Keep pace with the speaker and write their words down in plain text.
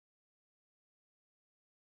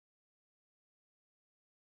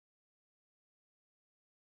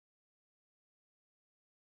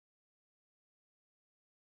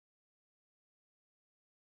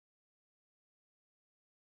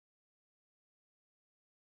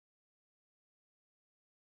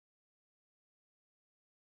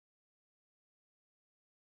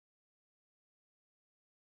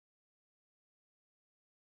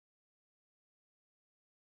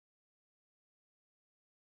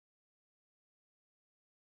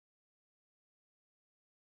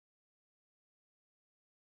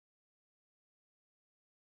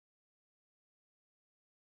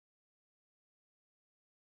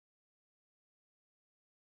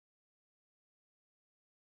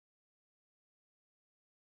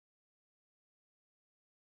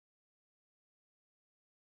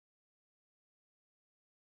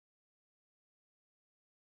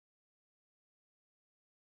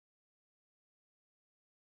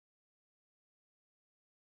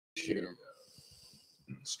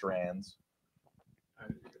Strands.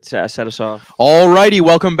 Set us off. Alrighty,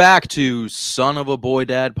 welcome back to Son of a Boy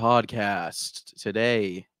Dad podcast.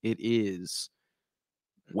 Today it is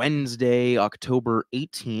Wednesday, October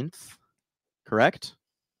 18th. Correct?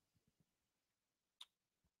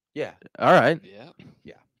 Yeah. All right.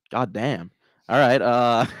 Yeah. God damn. All right.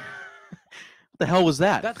 What the hell was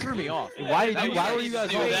that? That threw me off. Why were you guys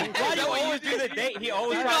do always that? Why do you always do the date? He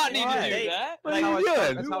always You does not need to the do date. that. Like,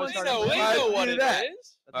 That's how I start We every know what episode. it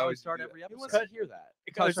is. That's how we start every episode. Who wants to hear that?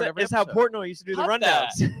 Because it's how Portnoy used to do the Cut that.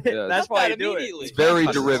 rundowns. Yeah, That's Cut why that you do it. immediately. It's very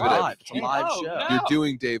It's derivative. live. It's a live No, show. no. You're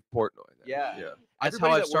doing Dave Portnoy. then. Yeah. That's Everybody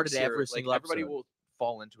how I've that started works here, every single everybody episode. will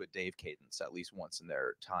fall into a Dave cadence at least once in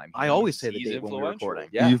their time. I always say the He's date when we're influential. recording.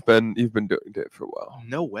 Yeah. You've been doing Dave for a while.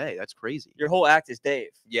 No way. That's crazy. Your whole act is Dave.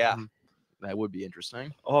 Yeah. That would be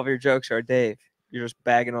interesting. All of your jokes are Dave. You're just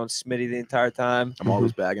bagging on Smitty the entire time. I'm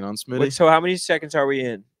always bagging on Smitty. Wait, so how many seconds are we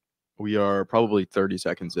in? We are probably 30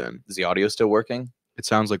 seconds in. Is the audio still working? It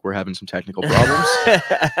sounds like we're having some technical problems.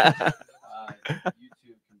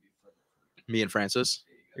 Me and Francis.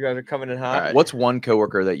 You guys are coming in hot. All right. What's one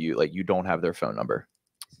coworker that you don't have their phone number?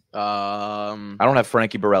 I don't have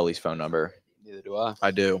Frankie Borelli's phone number. Neither do I.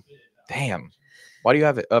 I do. Damn. Why do you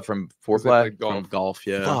have it from Four Is it like Flag? golf? From golf,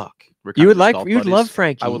 yeah. Fuck. We're You kind would of like. golf You'd buddies. love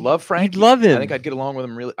Frankie. I would love Frankie. You'd love him. I think I'd get along with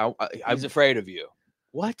him really. He's afraid of you.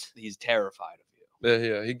 What? He's terrified of you.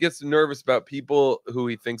 Yeah, he gets nervous about people who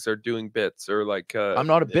he thinks are doing bits or like. I'm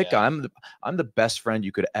not a bit Yeah. guy. I'm the best friend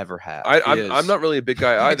you could ever have. I'm is. not really a big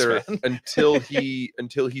guy Thanks, either man.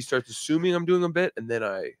 until he starts assuming I'm doing a bit, and then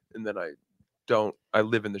I don't. I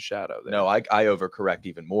live in the shadow. There. No, I overcorrect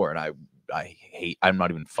even more, and I hate. I'm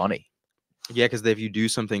not even funny. Yeah, because if you do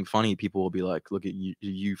something funny, people will be like, "Look at you,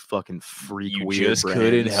 you fucking freak! You weird just couldn't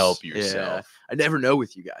brains." help Yeah. yourself. I never know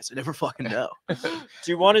with you guys. I never fucking know. Do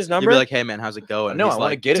you want his You'd number? be like, "Hey man, how's it going?" No, He's I want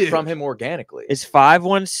to like, get it from "Dude." him organically. It's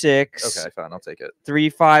 516 Okay, fine. I'll take it.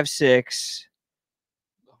 356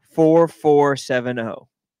 4470.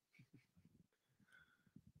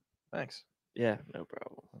 Thanks. Yeah, no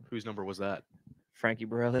problem. Whose number was that? Frankie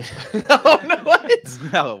Borelli. no, what?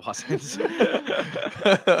 No, it wasn't.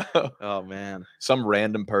 Oh man, Some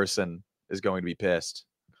random person is going to be pissed,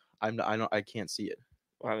 I can't see it.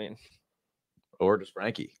 I mean, or just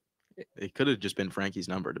Frankie. It could have just been Frankie's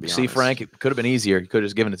number, to be See, honest. Frank, it could have been easier. You could have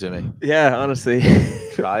just given it to me. yeah, honestly.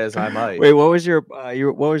 Try as I might. Wait, what was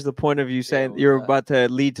what was the point of you saying what you're was that? about to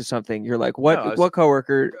lead to something? You're like, what? No, I was- what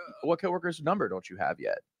coworker? What coworker's number don't you have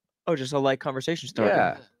yet? Oh, just a light conversation starter.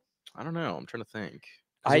 Yeah. I don't know. I'm trying to think.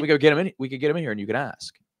 'Cause we could get him in. We could get him in here, and you could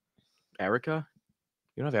ask. Erica?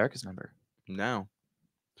 You don't have Erica's number. No.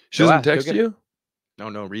 She Go doesn't ask, go text get you.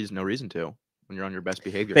 No reason to. When you're on your best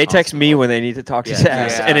behavior. They text me constantly. when they need to talk to Yeah,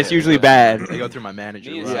 Sass, yeah, and it's yeah, usually They bad. go through my manager.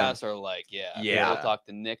 Me and right? Sass are like, Yeah. We'll talk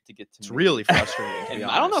to Nick to get to It's me. really frustrating. to be And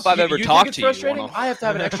I don't know if honest. I've ever You think talked it's to you. frustrating? one-on-one. I have to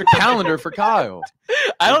have an extra calendar for Kyle.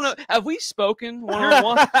 I don't know. Have we spoken one on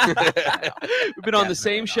one? We've been on the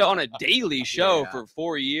same Definitely show not. on a daily show Yeah. for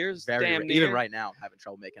 4 years. Very Damn ra- near. even right now, I'm having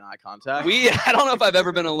trouble making eye contact. I don't know if I've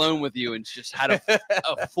ever been alone with you and just had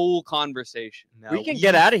a full conversation. No, We can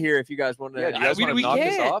get out of here if you guys want to. Yeah, do you guys we- want to we knock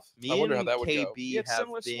this can. off? Me I wonder how and that would go. KB We have have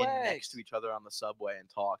similar been swags. next to each other on the subway and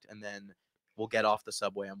talked, and then we'll get off the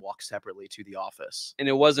subway and walk separately to the office. And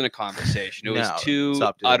it wasn't a conversation. It was No, two what's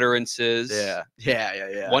up, dude? utterances.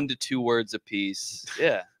 Yeah. 1 to 2 words apiece.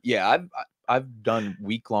 Yeah. Yeah, I've done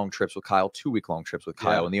week-long trips with Kyle, 2-week-long trips with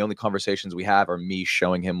Kyle, Yeah. and the only conversations we have are me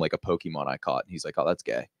showing him like a Pokemon I caught, and he's like, "Oh, that's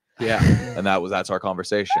gay," Yeah. and that's our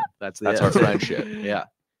conversation. That's That's our friendship. Yeah.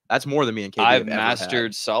 That's more than me and KB I've have ever had.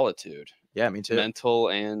 mastered solitude, Yeah, me too. mental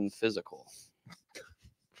and physical.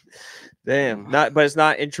 Damn, but it's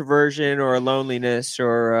not introversion or loneliness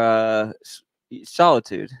or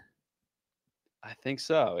solitude. I think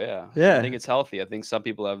so. Yeah. Yeah. I think it's healthy. I think some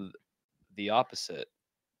people have the opposite,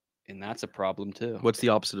 and that's a problem too. What's the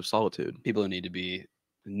opposite of solitude? People who need to be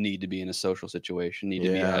in a social situation, need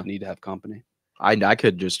Yeah. to have company, I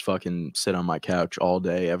could just fucking sit on my couch all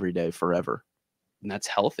day, every day, forever. and that's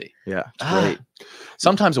healthy. Yeah, it's Ah. great.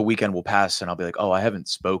 Sometimes a weekend will pass, and I'll be like, "Oh, I haven't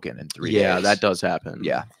spoken in 3 days." Yeah, that does happen.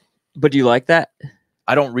 Yeah, But do you like that?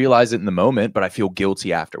 I don't realize it in the moment, but I feel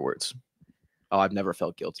guilty afterwards. Oh, I've never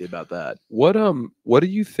felt guilty about that. What do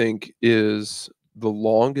you think is the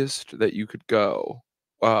longest that you could go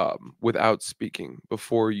without speaking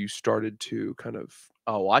before you started to kind of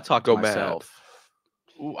Oh, I talk go to mad? myself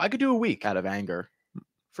Ooh, I could do a week out of anger.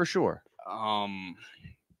 for sure.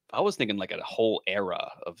 I was thinking like a whole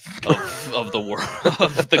era of the world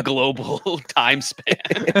of the global time span.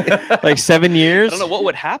 Like 7 I years? don't know what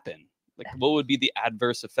would happen. Like, what would be the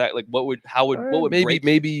adverse effect? Like, what would break?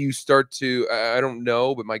 maybe you start to I don't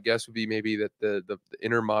know, but my guess would be maybe that the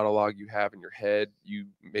inner monologue you have in your head, you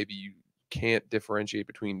can't differentiate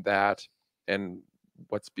between that and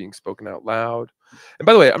what's being spoken out loud. And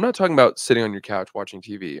by the way, I'm not talking about sitting on your couch watching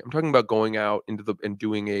TV. I'm talking about going out and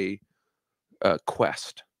doing a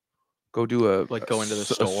quest. Go do go into the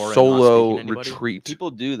store and not solo speaking to anybody? retreat.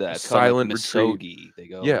 People do that. It's silent called, like, retreat. Misogi. They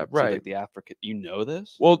go, Yeah, to, right. like, the African. You know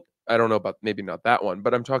this? Well, I don't know about maybe not that one,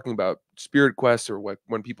 but I'm talking about spirit quests or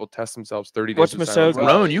when people test themselves 30 days. What's of silence. Misogi?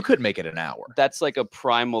 Roan, you could make it an hour. That's like a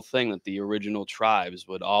primal thing that the original tribes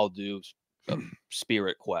would all do.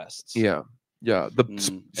 Spirit quests. Yeah. The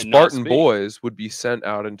and not Spartan speak. boys would be sent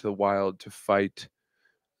out into the wild to fight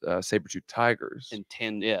saber-tooth tigers, And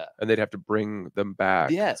and they'd have to bring them back.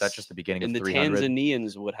 yes. Is that just the beginning And of the 300?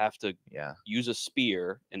 Tanzanians would have to Yeah. use a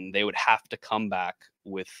spear, and they would have to come back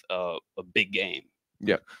with a big game.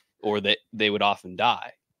 Yeah. Or they would often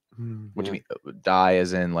die. What do you mean? Die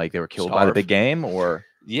as in like they were killed by the Starve. big game, or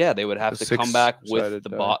Yeah, they would have The to come back six-sided with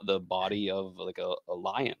die. the body of like a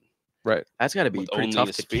lion. Right. That's got to be With pretty only tough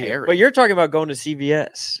a to spear. carry. But you're talking about going to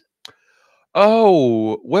CVS.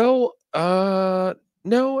 Oh well,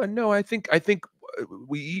 no. I think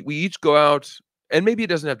we each go out, and maybe it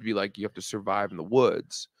doesn't have to be like you have to survive in the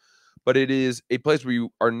woods, but it is a place where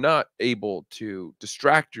you are not able to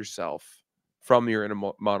distract yourself from your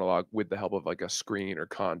inner monologue with the help of like a screen or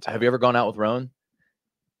content. have you ever gone out with Roan?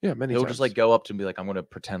 Yeah, many He'll times. just like go up to and be like, I'm going to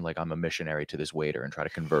pretend like I'm a missionary to this waiter and try to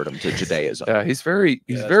convert him to Judaism. Yeah, he's very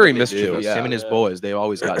that's very what they do. mischievous. Yeah. Him and his boys, they've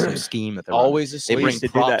always got some scheme that they're Always They asleep. bring used to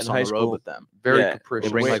do that props in on high the road school. with them. Very Yeah. They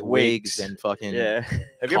capricious. bring like wigs wigs. and fucking. Yeah.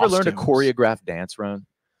 Have you ever learned a costumes. choreographed dance, Roan?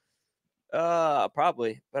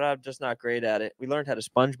 Probably, but I'm just not great at it. We learned how to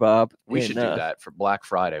SpongeBob. We in, should do that for Black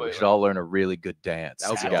Friday. We Wait, should all learn a really good dance. That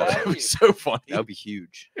would be together. awesome. That would be so funny. That would be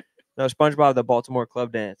huge. No, SpongeBob, the Baltimore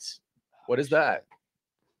Club Dance. What is that?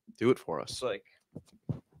 Do it for us. It's like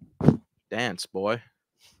Dance, boy.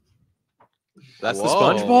 That's the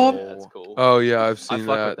Whoa. SpongeBob? Yeah, that's cool. Oh yeah, I've I seen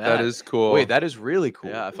fuck that. with That that. is cool. Wait, that is really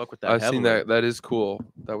cool. Yeah, I fuck with that. I've seen heavily. that. That is cool.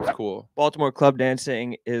 That was cool. Baltimore Club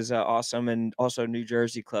Dancing is awesome, and also New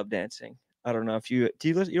Jersey Club Dancing. I don't know if you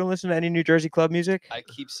listen. You don't listen to any New Jersey club music? I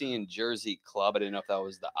keep seeing Jersey Club. I didn't know if that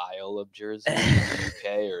was the Isle of Jersey, in the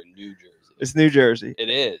UK, or New Jersey. It's New Jersey. It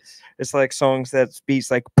is It's like songs that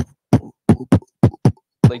beats like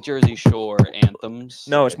like Jersey Shore anthems.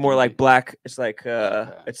 no, it's at more like Jersey. black. It's like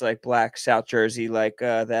Okay. it's like black South Jersey, like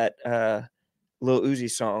that Lil Uzi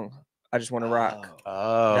song. I just want to rock.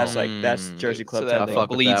 Oh. That's Mm. Jersey So Club. that type I thing. fuck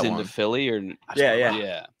with bleeds that into one. Philly, or Yeah, yeah.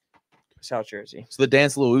 yeah. South Jersey. So the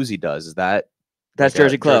dance Lil Uzi does, is that That's like a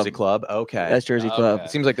Jersey Club. Jersey Club? Okay. That's Jersey Club. Okay.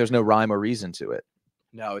 It seems like there's no rhyme or reason to it.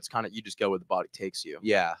 No, it's kind of you just go where the body takes you.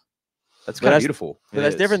 Yeah. That's But kind of that's- beautiful. But It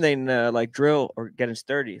that's is. different than like drill or getting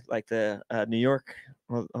sturdy, like the New York,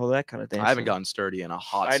 all that kind of thing. I haven't gotten sturdy in a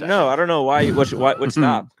hot. I second. know. I don't know why. What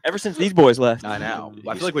stopped? Ever since these boys left. I know.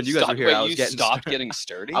 I feel like when you guys Stop- were here, wait, I was you getting stopped stur- getting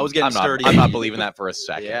sturdy. I was getting I'm not, sturdy. I'm not believing that for a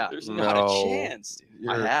second. Yeah, There's No. not a chance, dude.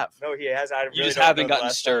 I have. No, he has. I You just haven't gotten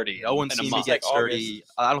sturdy. No one's in a seen me month. get Like sturdy.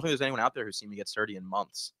 I don't think there's anyone out there who's seen me get sturdy in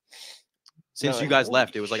months. Since No, you guys holy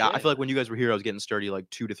left, it was like I shit. feel like when you guys were here, I was getting sturdy like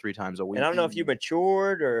 2 to 3 times a week. And I don't know if you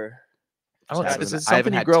matured or I don't, I haven't- is it I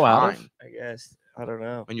haven't something you had grow out of? time. I guess I don't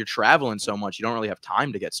know. When you're traveling so much, you don't really have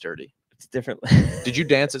time to get sturdy. It's different. Did you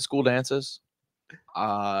dance at school dances?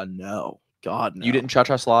 No. God, no. You didn't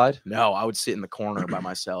cha-cha slide? No, I would sit in the corner by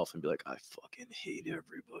myself and be like, I fucking hate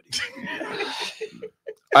everybody.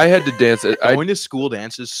 I had to dance. Going to school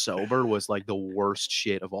dances sober was like the worst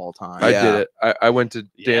shit of all time. I Yeah. did it. I went to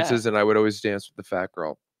Yeah. dances and I would always dance with the fat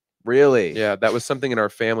girl. Really? Yeah, that was something in our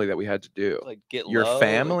family that we had to do. Like get Your low,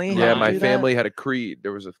 family like, had Yeah, to my do that? family had a creed.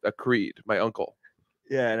 There was a creed. My uncle.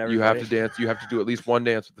 yeah, and You have to everybody- dance. You have to do at least one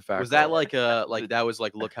dance with the fat Was girl. that like that was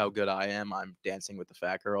like look how good I am, I'm dancing with the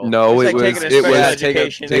fat girl? No, It's it like was. taking a It special was.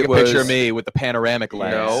 education. Take a It picture of was- me with the panoramic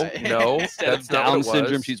lens. No, no, Instead of that's not what Down it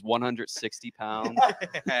syndrome, was. she's 160 pounds.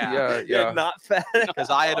 Yeah, Yeah, yeah. not fat. Because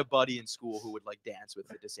I had a buddy in school who would like dance with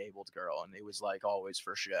the disabled girl, and it was like always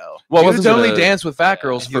for show. Well, Dudes dudes only a- dance with fat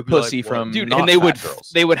girls and for he'd be like, pussy "What?" from Dude, not and they fat would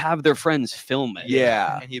girls. they would have their friends film it.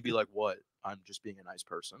 Yeah. And he'd be like, "What? I'm just being a nice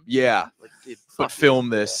person." Yeah. Like, dude, But fuck you. film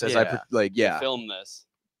this as I Yeah. like yeah. Film this.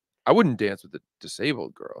 I wouldn't dance with a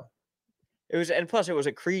disabled girl. It was, and plus it was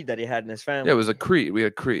a creed that he had in his family. Yeah, it was a creed. We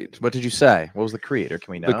had a creed. What did you say? What was the creed? Or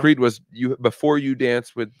can we know? The creed was you before you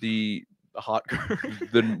dance with the hot girl.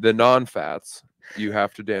 the non-fats. You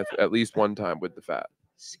have to dance at least one time with the fat.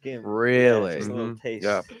 skim. Really? Just a little Mhm, taste.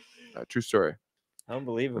 yeah. True story.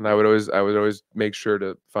 Unbelievable. And I would always make sure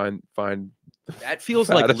to find That feels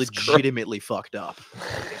like Fattest girl. legitimately fucked up.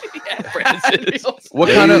 Yeah, Francis. What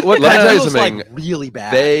They- kind of what let me kind tell you of Feels something. like really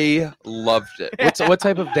bad. They loved it. what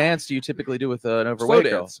type of dance do you typically do with an Slow overweight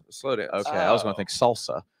girl? dance. Slow dance. Okay, I was going Oh. to think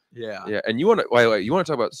salsa. yeah. Yeah, and you want to wait. You want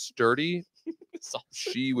to talk about sturdy?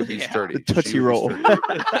 She would be Yeah. sturdy. The Tootsie She would be Roll.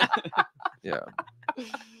 sturdy. Yeah,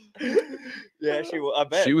 Yeah, she will. I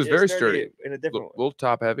bet She was Yeah, very sturdy. in a different way. little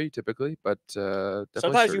top heavy typically, but definitely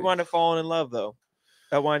Sometimes sturdy. you wind up falling in love, though.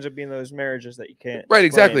 That winds up being those marriages that you can't. Right,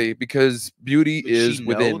 explain. exactly, because beauty Would is she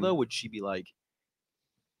within. know, though? Would she be like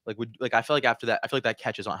I feel like after that, I feel like that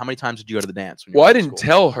catches on. How many times did you go to the dance? When you Well, were I in didn't school?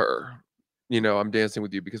 tell her. I'm dancing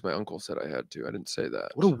with you because my uncle said I had to. I didn't say that.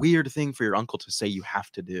 What a weird thing for your uncle to say you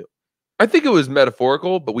have to do. I think it was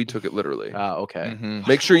metaphorical, but we took it literally. Okay. Mhm.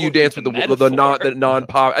 Make sure you What dance was with the the metaphor?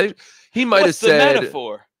 non-pop. He might have What's the said,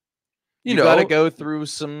 metaphor? you got to know, go through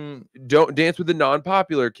some. don't dance with the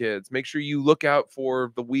non-popular kids. Make sure you look out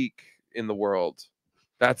for the weak in the world.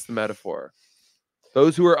 That's the metaphor.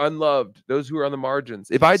 Those who are unloved, those who are on the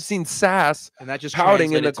margins. If I'd seen Sass And that just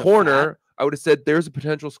pouting in the translated to corner, fat? I would have said, "There's a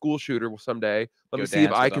potential school shooter someday. Let Go me see if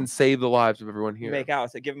dance I with can them." save the lives of everyone here." Make out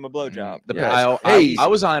with it, give him a blowjob. Yeah. I Hey,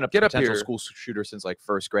 was eyeing a get up potential here. school shooter since like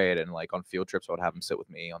first grade, and like on field trips, I would have him sit with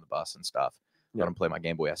me on the bus and stuff. Yeah. Let him play my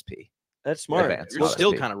Game Boy SP. That's smart. Advanced. You're Not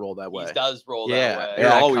still SP. kind of roll that way. He does roll Yeah, that way. you're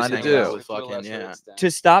Yeah, I always kinda hanging do. out with To a fucking lesser yeah. extent. To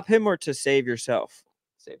stop him or to save yourself?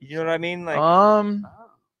 You know what I mean? Like,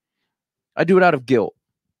 I do it out of guilt.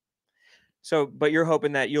 so, but you're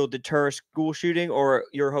hoping that you'll deter a school shooting, or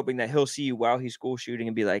you're hoping that he'll see you while he's school shooting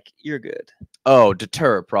and be like, "You're good." Oh,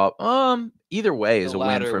 deter either way is The a win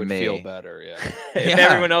latter for would me. feel better, yeah. If Yeah.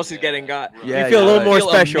 everyone else is getting got, Yeah, you feel a little yeah. more Feel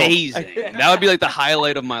special. Amazing. That would be like the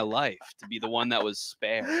highlight of my life to be the one that was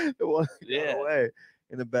spared. The one that got Yeah. away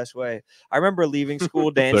in the best way. I remember leaving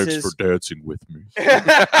school dances. dancing with me.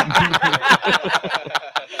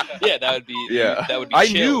 Yeah, that would be. Yeah. that would be. I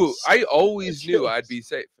chills. always knew Chills. I'd be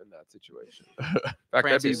safe in that situation. In fact,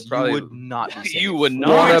 Francis, I'd be probably you would not be safe. You would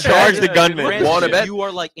Wanna not charge the gunman. Francis, Wanna bet? You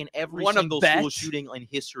are like in every Wanna single school bet? shooting in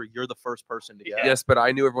history. You're the first person to go. Yes, but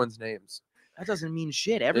I knew everyone's names. That doesn't mean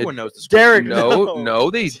shit. Everyone knows the school. Derek, shooter. No, No.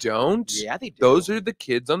 no, they don't. Yeah, they do. Those are the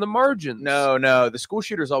kids on the margins. No, the school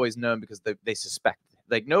shooter's always known because they suspect.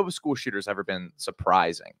 Like no school shooter's ever been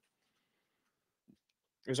surprising.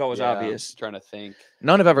 It was always Yeah, I'm obvious. trying to think.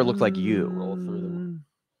 None have ever looked like you. Roll through them.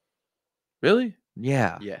 Really?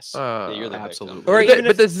 Yeah. Yes. Yeah, you're the absolutely. victim. Or But even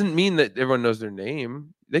that if- doesn't mean that everyone knows their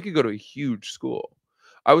name. They could go to a huge school.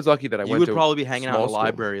 I was lucky that I You went would to. probably be hanging out in small the school.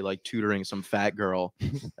 library, like tutoring some fat girl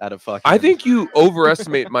at a fucking. I think you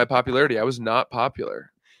overestimate my popularity. I was not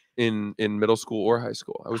popular in middle school or high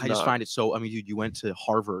school. I was I just not. find it so. I mean, dude, you went to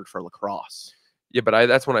Harvard for lacrosse. Yeah, but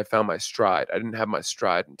that's when I found my stride. I didn't have my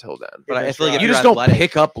stride until then. But I feel like if You you're just don't athletic-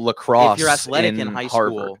 pick up lacrosse. If you're athletic in high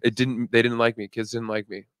Harvard. school, They didn't like me. Kids didn't like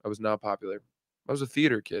me. I was not popular. I was a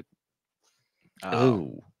theater kid.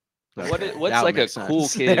 Oh. What's that like would a make sense. cool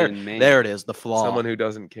kid There, in Maine? there it is. The flaw. Someone who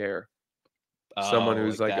doesn't care. Someone Oh,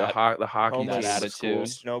 who's like that. the hockey Homeless team that at school.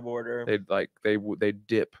 attitude. snowboarder. They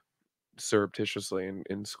dip surreptitiously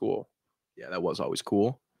in school. Yeah, that was always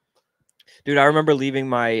cool. Dude, I remember leaving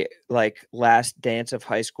my like last dance of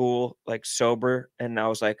high school like sober, and I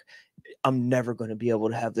was like, I'm never going to be able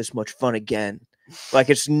to have this much fun again. Like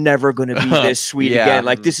it's never going to be this sweet Yeah. again.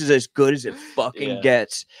 Like this is as good as it fucking Yeah.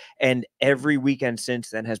 gets. And every weekend since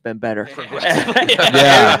then has been better.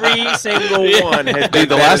 Yeah. Every single one has been Dude,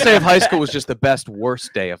 the better. last day of high school was just the best,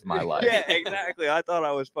 worst day of my life. Yeah, exactly. I thought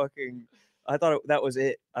that was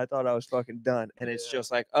it. I thought I was fucking done. And it's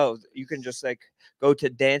just like, oh, you can just like go to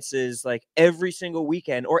dances like every single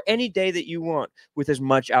weekend or any day that you want with as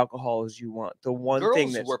much alcohol as you want. The one Girls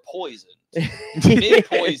thing that were poisoned. Mid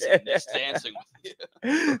poison, just dancing with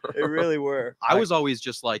you. They really were. I was always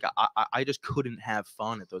just like I just couldn't have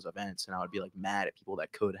fun at those events, and I would be like mad at people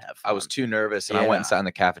that could have fun. I was too nervous, and I went and sat in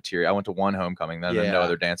the cafeteria. I went to one homecoming, then no Yeah.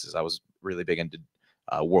 other dances. I was really big into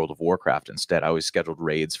World of Warcraft instead. I always scheduled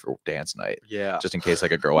raids for dance night, yeah. just in case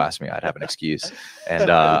like a girl asked me, I'd have an excuse. And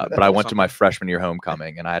but I went to my freshman year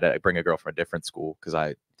homecoming, and I had to bring a girl from a different school because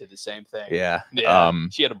I Did the same thing. yeah.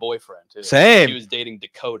 She had a boyfriend too. Same. She was dating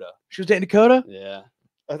Dakota. She was dating Dakota. Yeah.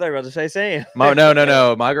 I thought you were about to say Sam.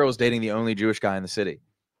 No. My girl was dating the only Jewish guy in the city.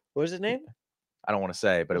 What was his name? I don't want to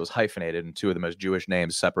say, but it was hyphenated and two of the most Jewish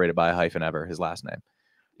names separated by a hyphen ever. His last name.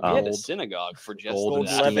 We had a Old- synagogue for just Gold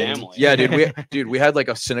that Levin. family. Yeah, dude, we had like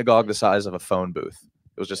a synagogue the size of a phone booth.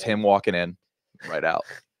 It was just him walking in, right out.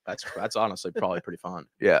 That's honestly probably pretty fun.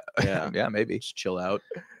 Yeah, Yeah. yeah, maybe. Just chill out.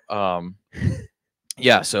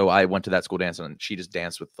 Yeah, so I went to that school dance and she just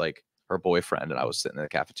danced with like her boyfriend, and I was sitting in the Oh,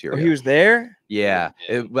 cafeteria. he was there. Yeah,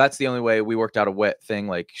 Yeah. that's the only way we worked out a wet thing.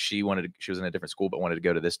 Like she was in a different school, but wanted to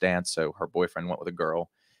go to this dance. So her boyfriend went with a girl,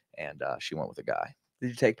 and she went with a guy. Did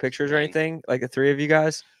you take pictures or Dang. anything? Like the three of you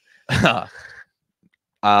guys?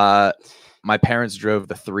 My parents drove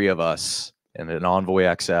the three of us in an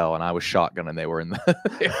Envoy XL, and I was shotgun, and they were in the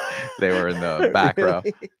they were in the back row,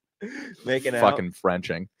 Making out. fucking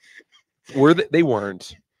Frenching. Were they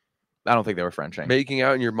weren't I don't think they were Frenching. making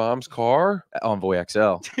out in your mom's car? Envoy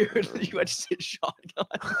XL. Dude, you had to say shotgun.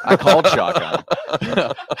 I called shotgun.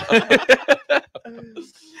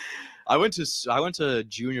 I went to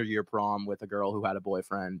junior year prom with a girl who had a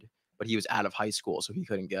boyfriend, but he was out of high school, so he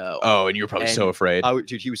couldn't go. Oh, and you were probably so And afraid.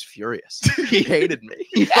 Dude, he was furious. He hated me.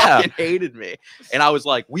 He Yeah. fucking hated me. And I was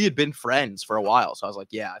like, we had been friends for a while, so I was like,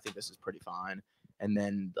 yeah, I think this is pretty fine. And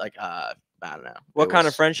then like, I don't know. What It kind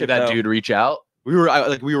of was- friendship? Did that though? dude reach out? We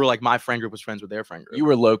were like my friend group was friends with their friend group. You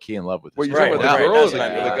were low key in love with Were this you girl. talking Right, about the right, girl or that's the,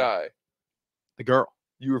 what I mean. the guy? the girl.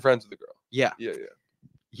 You were friends with the girl. Yeah, Yeah, yeah.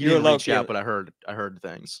 he You were didn't reach low-key- out, but I heard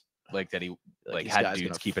things. Like that he like this had guy's dudes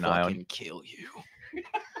gonna keep an eye on. fucking kill you.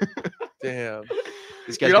 Damn.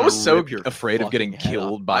 This guy's Dude, I gonna was so rip your afraid of getting fucking head off.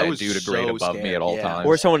 killed by I a was dude a grade so above me scared, at all yeah. times.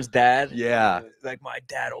 Or someone's dad? Yeah, Like my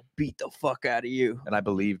dad will beat the fuck out of you. and I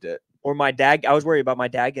believed it. Or my dad. I was worried about my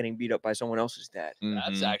dad getting beat up by someone else's dad.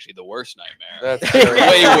 That's Mhm. actually the worst nightmare. That's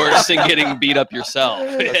way worse than getting beat up yourself.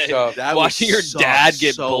 That's tough. That would Watching your suck dad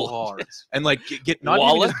get so bullied. hard. And like get not even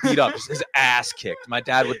Wallet? just beat up, just his ass kicked. My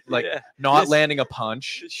dad would like Yeah. not Just- landing a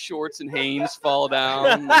punch. His shorts and Hanes fall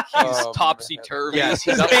down. Like he's Oh, man. topsy turvy. Yes,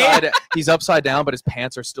 he's upside down, but his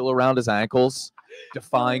pants are still around his ankles,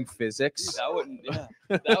 defying physics. That would, yeah,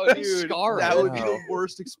 that would be Dude, scarring. that would be Wow. the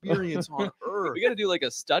worst experience on earth. We got to do like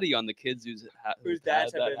a study on the kids whose Whose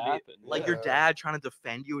dads had have that been beat. happen. Like your dad trying to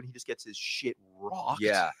defend you, and he just gets his shit rocked.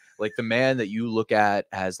 Yeah, like the man that you look at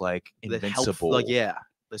as like the invincible, like yeah,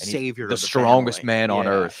 the And he- savior, the of the strongest family. man on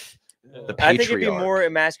Yeah. earth. Yeah. The I think it'd be patriarch. more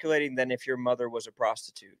emasculating than if your mother was a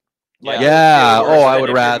prostitute. Yeah. it would feel Yeah, worse oh, I than would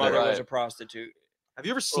if rather. Your mother was Right. a prostitute. Have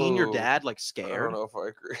you ever seen your Oh, dad like I scared? don't know if I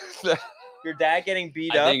agree with that. Your dad getting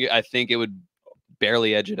beat I up. think it would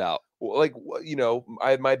barely edge it out. Well, like you know, I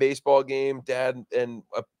had my baseball game. Dad and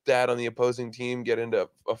a dad on the opposing team get into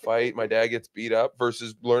a fight. My dad gets beat up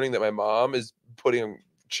versus learning that my mom is putting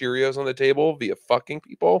Cheerios on the table via fucking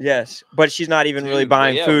people. Yes, but she's not even really Dude, but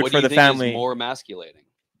buying yeah, food what for do you the think is family. more emasculating.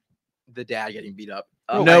 The dad getting beat up.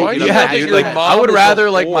 No, No, why do you yeah, have to dude, be like, like, I mom would is a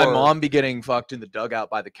rather like my whore? mom be getting fucked in the dugout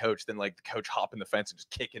by the coach than like the coach hopping the fence and just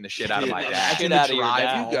kicking the shit out of my Dude, dad. shit Imagine out the of your drive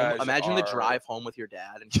dad. home. You guys Imagine the are- drive home with your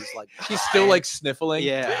dad, and he's like, He's still like sniffling,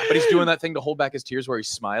 yeah, but he's doing that thing to hold back his tears where he's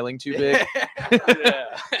smiling too big.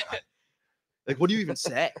 Yeah. Like, what do you even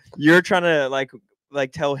say? You're trying to like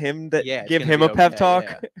tell him that Yeah, it's give gonna him be a pep okay, talk.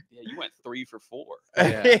 yeah. Yeah, you went 3 for 4.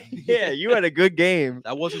 Yeah. Yeah, you had a good game.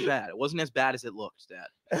 That wasn't bad. It wasn't as bad as it looked,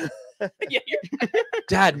 Dad. Yeah,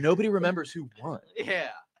 Dad, nobody remembers who won. Yeah.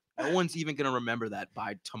 No one's even gonna remember that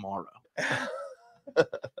by tomorrow.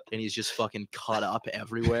 And he's just fucking cut up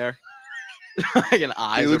everywhere. Like an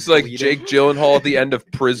eyes. He are looks like bleeding. Jake Gyllenhaal at the end of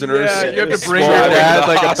Prisoners. Yeah, you have to bring Swan your into dad the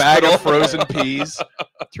like a bag of hospital. frozen peas.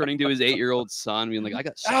 turning to his 8-year-old son, being like, I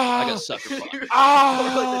got sucker punched. Or like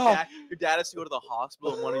Ah! the dad, your dad has to go to the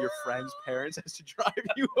hospital, and one of your friend's parents has to drive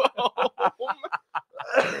you home.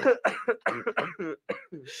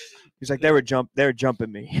 He's like they were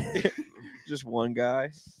jumping me. Just one guy.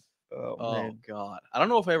 Oh, Oh man. God, I don't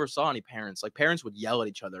know if I ever saw any parents. Like parents would yell at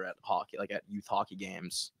each other at hockey, like at youth hockey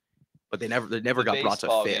games, but they never The got brought to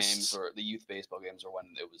baseball fists. games or the youth baseball games are when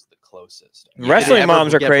it was the closest. Yeah, did they Wrestling ever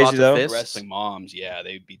moms are get brought crazy to though. fists? Wrestling moms, yeah,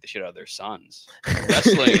 they beat the shit out of their sons.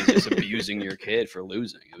 Wrestling is just abusing your kid for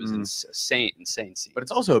losing. It was insane scene. But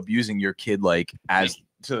it's also abusing your kid like as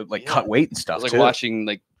to like cut weight and I stuff. was like too. watching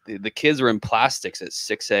like the kids were in plastics at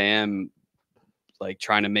 6 a.m. like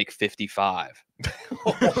trying to make 55.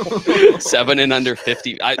 7 and under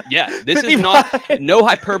 50. This is not no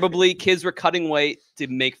hyperbole. Kids were cutting weight to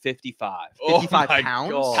make 55. 55 my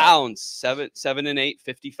pounds? God. Pounds, 7 and 8,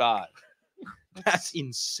 55. That's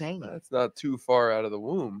insane. That's not too far out of the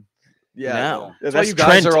womb. Yeah, No. that's why That's you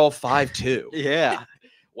guys Trent. are all 5'2". Yeah.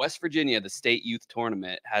 West Virginia, the state youth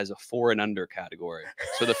tournament, has a 4 and under category.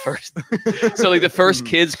 So the first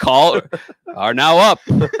kids called are now up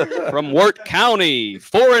from Wirt County,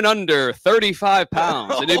 4 and under, 35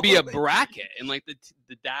 pounds. And it'd be a bracket, and like the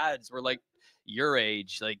dads were like your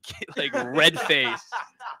age, like red face.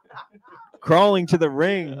 Crawling to the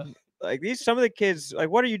ring. Like some of the kids, like,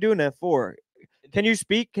 what are you doing that for? Can you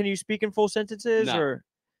speak? Can you speak in full sentences No. or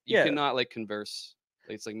You Yeah. cannot like converse.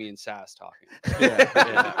 It's like me and Sass talking.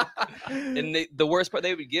 Yeah. And the worst part,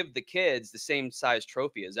 they would give the kids the same size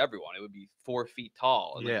trophy as everyone. It would be 4 feet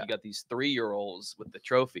tall. And then Yeah. you got these 3-year-olds with the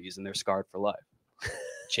trophies, and they're scarred for life,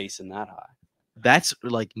 chasing that high. That's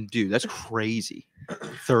like, dude, that's crazy.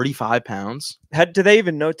 35 pounds. Do they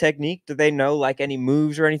even know technique? Do they know like any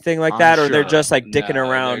moves or anything like I'm that, or they're sure. just like dicking No,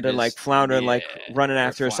 around they're and like just- floundering, like yeah, running they're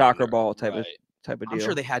after a soccer floundering, ball type right. of deal? I'm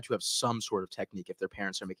sure they had to have some sort of technique if their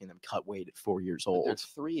parents are making them cut weight at 4 years But they're old.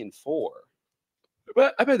 3 and 4.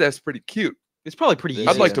 But I bet that's pretty cute. It's probably pretty easy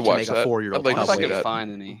I'd like to watch make a that. 4-year-old I'd like If to I see could that. find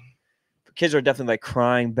any. Kids are definitely like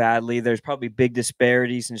crying badly. There's probably big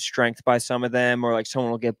disparities in strength by some of them, or like someone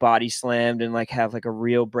will get body slammed and like have like a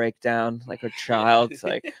real breakdown, like a child.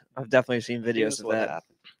 Like I've definitely seen videos of that.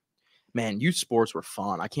 Man, youth sports were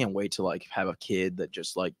fun. I can't wait to like have a kid that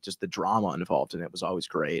just the drama involved in it was always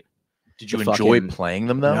great. Did you The enjoy fucking- playing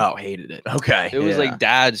them though? No, hated it. Okay. It was Yeah. like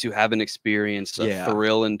dads who haven't experienced a Yeah.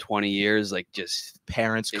 thrill in 20 years, like just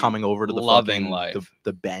Parents Dude, coming over to the loving fucking life.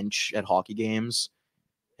 the bench at hockey games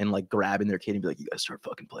and like grabbing their kid and be like, "You gotta start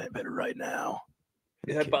fucking playing better right now."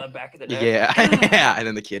 And the kid- the back of the yeah, yeah. And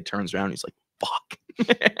then the kid turns around and he's like, "Fuck."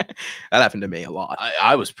 That happened to me a lot.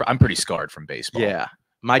 I'm pretty scarred from baseball. Yeah.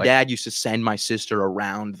 My Like- dad used to send my sister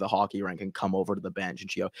around the hockey rink and come over to the bench,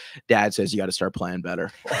 and she go, "Dad says you got to start playing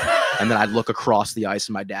better." And then I'd look across the ice,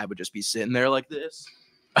 and my dad would just be sitting there like this.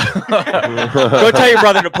 Go tell your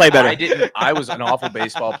brother to play better. I didn't. I was an awful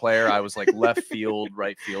baseball player. I was like left field,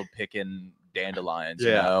 right field, picking dandelions, you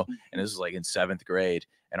Yeah. know. And this was like in 7th grade,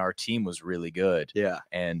 and our team was really good, Yeah.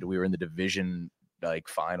 and we were in the division like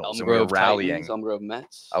finals, Elm and we were Grove rallying. Titans, Elm Grove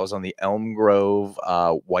Mets. I was on the Elm Grove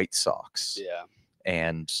White Sox, Yeah.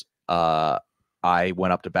 and I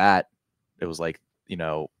went up to bat. It was like, you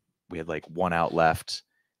know, we had like 1 out left,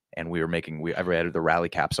 and we had the rally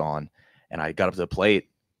caps on, and I got up to the plate,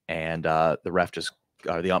 and the ref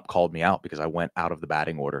the ump called me out because I went out of the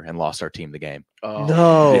batting order and lost our team the game.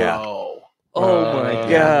 No. Yeah. Oh my Yeah. god.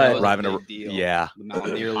 That was a Driving big deal. Yeah. The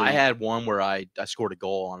Mountaineer I League. had one where I scored a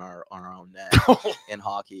goal on our own net in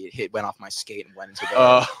hockey. It went off my skate and went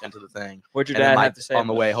into the thing. What'd your And then dad my- have to say on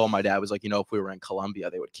the about way home, my dad was like, if we were in Colombia,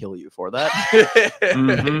 they would kill you for that.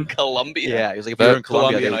 Mhm. Colombia. Yeah, he was like, if That we were in Colombia,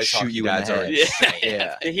 Colombian they would ice shoot hockey you in the dads are head. insane.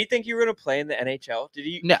 Yeah. Did he think you were gonna play in the NHL?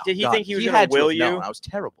 No, Did he God, think he was gonna had to will have known. you? I was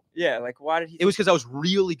terrible. Yeah. Like why did he? It was because I was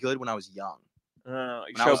really good when I was young. you When I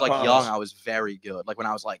showed was like promise. young, I was very good. Like when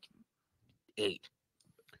I was like 8,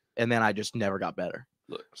 and then I just never got better.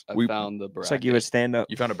 Look, I We- found the bracket. It's like you would stand up.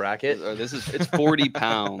 You found a bracket? It's 40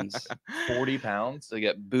 pounds. 40 pounds. So you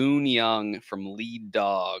got Boone Young from Lead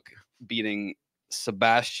Dog beating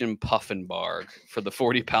Sebastian Puffenbarg for the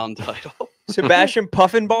 40-pound title. Sebastian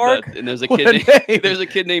Puffenbarg. And there's a What kid. a name. There's a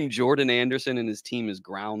kid named Jordan Anderson, and his team is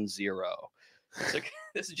Ground Zero. It's like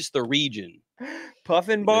this is just the region.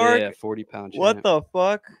 Puffenbarg. Yeah, 40-pound. What the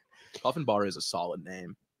fuck? Puffin Bar is a solid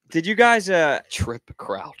name. Did you guys? Trip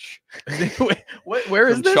Crouch Where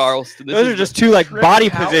is from this? Charleston? This Those is are just two like Trip body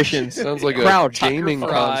Crouch. positions. Sounds like Crouch. a gaming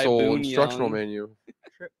Tucker Fry, console Boone instructional Young. menu.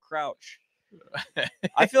 Trip Crouch.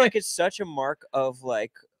 I feel like it's such a mark of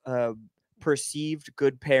like perceived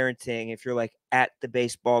good parenting if you're like at the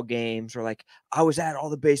baseball games, or like I was at all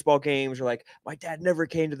the baseball games, or like my dad never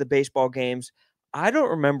came to the baseball games. I don't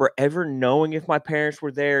remember ever knowing if my parents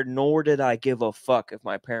were there, nor did I give a fuck if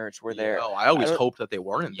my parents were there. Oh, I always don't- hoped that they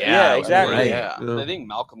weren't. there. Yeah, exactly. right. Yeah. I think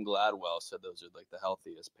Malcolm Gladwell said those are like the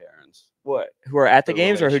healthiest parents. What? Who are at the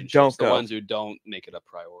games or who relationships, don't the go? ones who don't make it a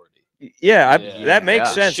priority. Yeah, Yeah. that makes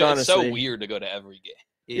Yeah. sense. Shit, Honestly, it's so weird to go to every game.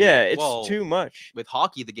 Yeah, it's Well, too much. With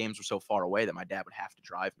hockey, the games were so far away that my dad would have to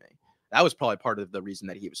drive me. That was probably part of the reason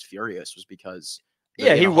that he was furious, was because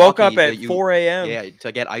Yeah, he in woke hockey, up at that you- 4 a.m. Yeah,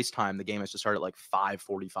 to get ice time, the game has to start at like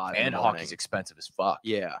 5:45. in And the morning. hockey's expensive as fuck.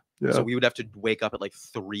 Yeah. Yeah. So we would have to wake up at like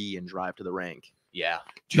 3 and drive to the rink. Yeah.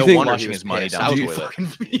 Do you No think- wonder Flushing he his was money pissed. down I was with it.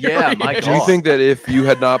 fucking Yeah, my furious. Do you God. think that if you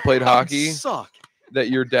had not played That would hockey, suck? that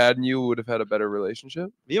your dad and you would have had a better relationship?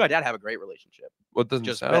 Me and my dad have a great relationship. What doesn't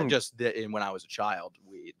Just sound when I was a child,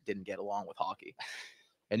 we didn't get along with hockey.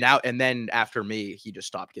 And then after me, he just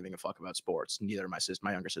stopped giving a fuck about sports. Neither of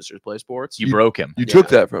my younger sisters play sports. You broke him. you Yeah. took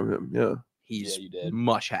that from him. Yeah. He's you did.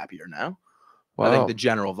 much happier now. Wow. I think the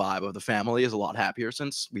general vibe of the family is a lot happier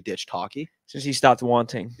since we ditched hockey. Since he stopped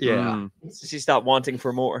wanting. Mm. Since he stopped wanting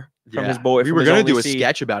for more from his Yeah. boy. We from were his gonna only do a seed.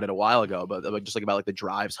 sketch about it a while ago, but just like about like the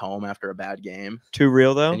drives home after a bad game, Too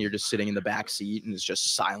real though. and you're just sitting in the back seat and it's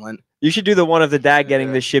just silent. You should do the one of the dad getting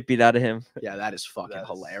Yeah. the shit beat out of him. Yeah, that is fucking That's-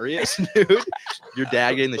 hilarious, dude. Your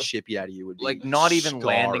dad getting the shit beat out of you would be Like not even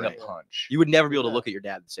landing a scarring. punch. You would never be able to look at your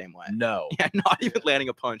dad the same way. No. Yeah, not even landing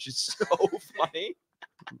a punch is so funny.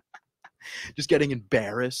 Just getting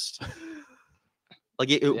embarrassed. Like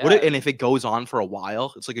Yeah. and if it goes on for a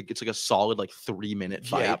while, it's like a solid like 3-minute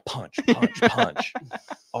fight. Yeah, punch, punch, punch,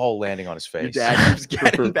 all landing on his Your face. dad keeps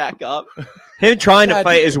getting back up. Him trying to Dad,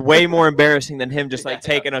 fight is way more embarrassing than him just like Yeah.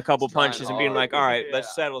 taking a couple He's trying punches and being like, hard. all right, Yeah.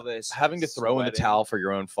 let's settle this. Having to throw in the Sweating. towel for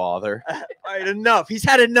your own father. All right, enough. He's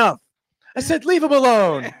had enough. I said, leave him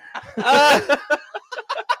alone.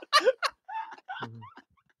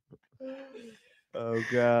 Oh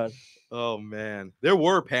God. Oh man, there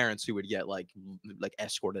were parents who would get like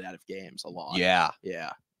escorted out of games a lot. Yeah. yeah.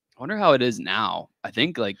 I wonder how it is now. I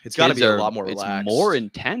think like It's gotta kids be a are- lot more It's more relaxed.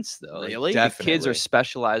 intense though. Like, Really? if kids are Definitely.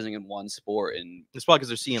 specializing in one sport and It's probably because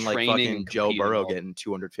they're seeing like Training fucking and Joe competing Burrow all- getting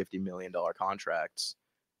 $250 million contracts,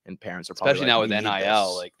 and parents are probably especially like, now "We with need NIL,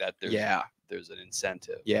 this." like that. There's an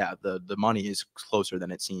incentive. yeah, the money is closer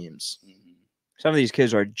than it seems. Mhm. Some of these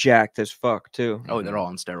kids are jacked as fuck too. Oh, they're all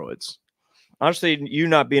on steroids. Honestly, you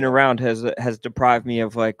not being around has deprived me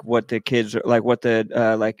of like what the kids are like, what the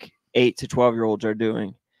like 8 to 12-year-olds are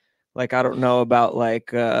doing. Like I don't know about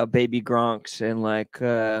like baby Gronks and like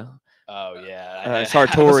Oh yeah, Uh, I was on the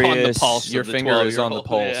Sartorius, pulse of Your the finger is on the 12-year-old,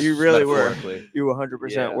 pulse. yeah. You really were. metaphorically. you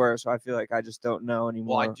 100% Yeah. were. So I feel like I just don't know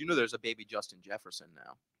anymore. Well, I do know there's a baby Justin Jefferson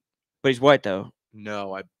now. But he's white though.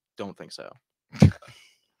 No, I don't think so.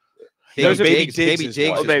 There's a Baby Diggs baby is Diggs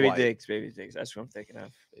white. Oh, is baby white. Diggs, baby Diggs. That's what I'm thinking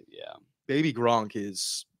of. Yeah, Baby Gronk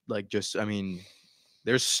is like just, I mean,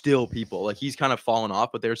 there's still people like he's kind of fallen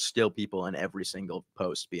off, but there's still people in every single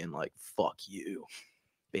post being like, "Fuck you,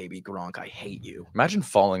 Baby Gronk, I hate you." Imagine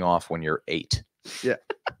falling off when you're 8.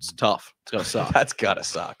 It's tough. It's gonna suck. That's gotta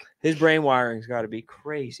suck. His brain wiring's got to be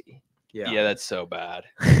crazy. yeah, that's so bad.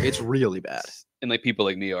 it's really bad. And like people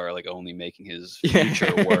like me are like only making his Yeah.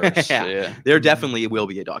 future worse. Yeah. Yeah. There definitely will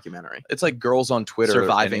be a documentary. It's like girls on Twitter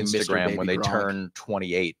Surviving and Mr. Instagram when Baby they Gronk. turn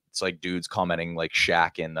 28. It's like dudes commenting like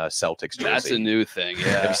Shaq in the Celtics jersey. That's a new thing. Have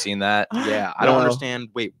Yeah. you seen that? Yeah, I don't No. understand.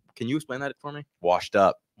 Wait, can you explain that for me? Washed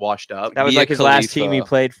up. Washed up. That was Mia like his last team he Khalifa.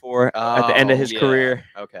 played for at the end of Oh, his yeah. career.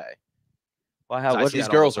 Okay. Wow, I what see These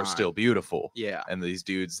that all the girls are time. still beautiful. Yeah. And these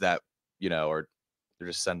dudes that, are they're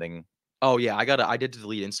just sending Oh yeah, I did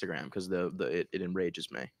delete Instagram because it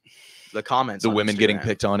enrages me. The comments. the on women getting Instagram.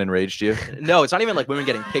 picked on enraged you. No, it's not even like women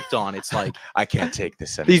getting picked on. It's like I can't take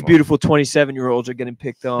this anymore. these beautiful 27-year-olds are getting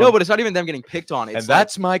picked on. no, but it's not even them getting picked on. It's And like-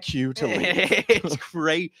 that's my cue to leave. it's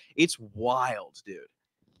great. It's wild, dude.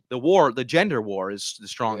 The gender war is the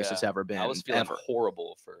strongest it's Yeah. ever been. I was feeling ever.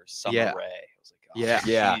 horrible for Summer Yeah. Rae. I was like, oh, Yeah.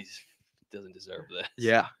 Yeah. she's- doesn't deserve this.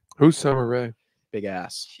 Yeah, Who's Summer Rae? big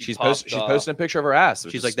ass. She's popped she's off. posting a picture of her ass.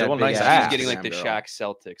 which She's is like that still a big nice ass ass. She's getting like the Instagram girl.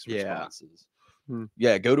 Shaq Celtics Yeah. responses.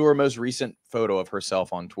 Yeah, go to her most recent photo of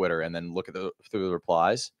herself on Twitter and then look at through the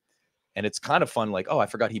replies. And it's kind of fun, like, oh, I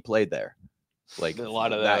forgot he played there. Like A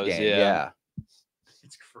lot of that those, game. yeah.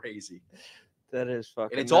 It's crazy, that is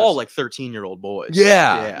fucking. and it's nuts. all like 13-year-old boys.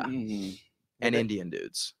 Yeah. yeah, Mhm. and Indian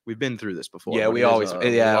dudes. We've been through this before. Yeah, but we there's always- a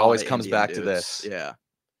yeah, it lot always of comes Indian back to dudes. this. Yeah,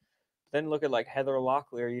 Then look at like Heather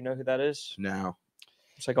Locklear. You know who that is? no.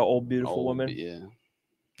 It's like an old beautiful Old, woman. Yeah.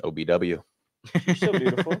 OBW. She's still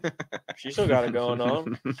beautiful. She still got it going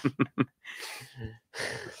on.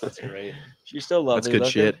 That's great. She's still lovely. good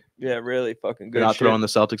looking. shit. Yeah, really fucking good. You're not shit. throwing the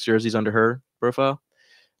Celtics jerseys under her profile.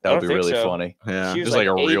 That I would don't be think really so. funny. Yeah, She Just was like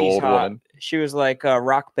a real 80s old hot. woman. She was like a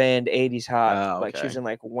rock band 80s hot. Oh, Like she was okay. in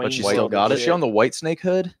like Wayne. she White- still got it? Was she on the White Snake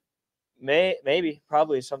hood? Maybe,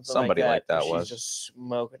 probably something Somebody like like that. that but she's was. just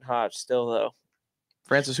smoking hot still though.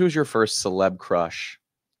 Francis, who's your first celeb crush?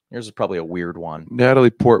 Yours is probably a weird one. Natalie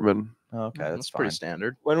Portman. Okay, that's pretty fine.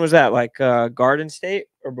 standard. When was that? Like Garden State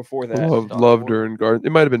or before that? Loved her in Garden.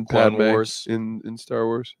 It might have been Clone Padme Wars. in Star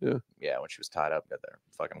Wars. Yeah. Yeah, when she was tied up, got their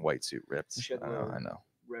fucking white suit ripped. She had I know. the- I know.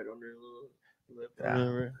 Red under her little lip. Yeah.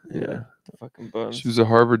 Whatever. Yeah. The fucking buns. She was a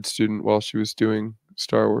Harvard student while she was doing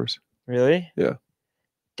Star Wars. Really? Yeah.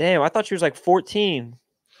 Damn, I thought she was like 14.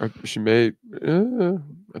 Or she may.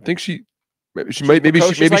 I think she. Maybe she might. Maybe she.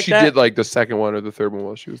 precocious Maybe like she that? did like the second one or the third one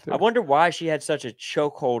while she was there. I wonder why she had such a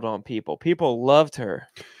chokehold on people. People loved her.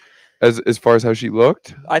 As far as how she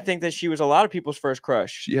looked, I think that she was a lot of people's first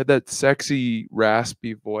crush. she had that sexy,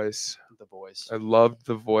 raspy voice. The voice. I loved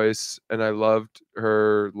the voice, and I loved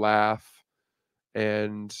her laugh,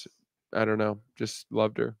 and I don't know, just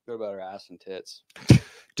loved her. What about her ass and tits?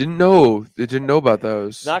 Didn't know. They didn't know about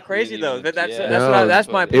those. Not crazy though. even- That's yeah. No, that's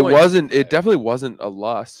my but point. It wasn't. It definitely wasn't a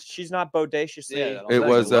lust. She's not bodaciously. Yeah, It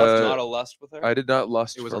was, not a lust with her. I did not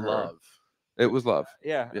lust. It was for a her. love. It was love.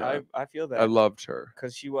 Yeah, Yeah. I feel that. I loved her.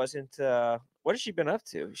 because she wasn't. What has she been up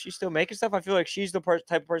to? Is she still making stuff? I feel like she's the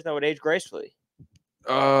type of person that would age gracefully.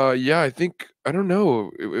 Yeah, I think I don't know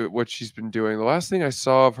what she's been doing. The last thing I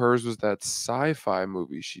saw of hers was that sci-fi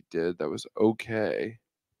movie she did that was okay.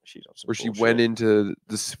 She's on some where she bullshit. went into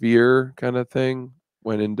the sphere kind of thing,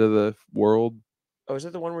 went into the world. Oh, is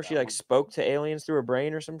it the one where she like spoke to aliens through her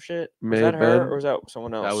brain or some shit? Was May that have her been. or was that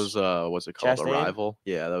someone else? That was what's it called? Chastain? Arrival.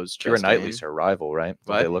 Yeah, that was Keira Knightley's Chastain. her rival, right?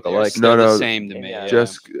 Don't What? they look They're, alike? No, they're the no, same to me. Amy Yeah.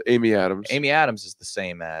 Adams. Amy Adams. Amy Adams is the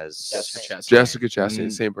same as Chastain. Jessica Chastain,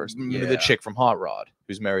 Mm, same person. the Yeah. chick from Hot Rod,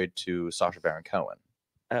 who's married to Sacha Baron Cohen.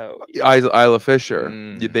 Oh, Isla Fisher.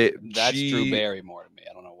 Mm. That's Drew She- Barrymore to me.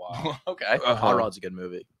 I don't know why. Okay. Uh-huh. Hot Rod's a good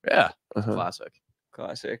movie. Yeah. Uh-huh. Classic.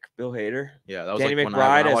 classic. Bill Hader. Yeah, that was Danny like McBride when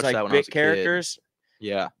I as watched that like when I was big a kid. characters.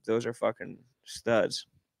 Yeah, Those are fucking studs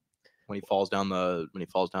when he falls down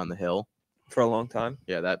the hill. for a long time.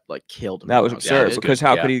 Yeah, that like killed me. That when was I a absurd kid. because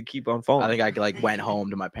how Yeah. could he keep on falling? I think I like went home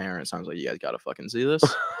to my parents. I was like, "You guys gotta fucking see this."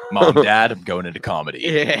 Mom, Dad, I'm going into comedy.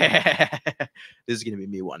 Yeah, this is gonna be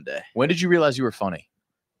me one day. When did you realize you were funny?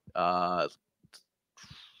 A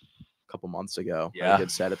couple months ago. Yeah. I did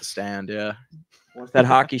set at the stand. Yeah, Once that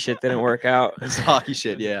hockey shit didn't work out. it's hockey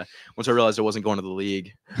shit. Yeah. Once I realized I wasn't going to the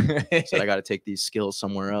league, I said I got to take these skills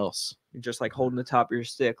somewhere else. You're just like holding the top of your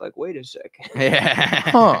stick, like, wait a second. Yeah.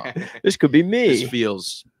 Huh. This could be This me.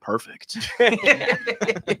 feels perfect.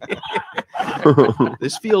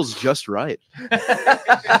 This feels just right.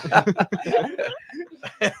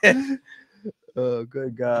 Oh,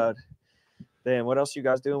 good God. Damn, what else you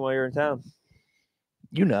guys doing while you're in town?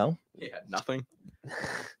 You know. Yeah, nothing.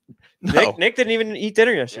 No. Nick didn't even eat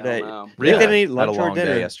dinner yesterday. Yeah, Nick Yeah, didn't eat had a lunch or long day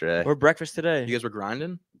dinner yesterday. or breakfast today. You guys were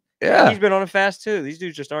grinding? Yeah. He's been on a fast too. These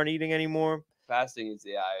dudes just aren't eating anymore. fasting is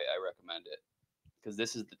I recommend it because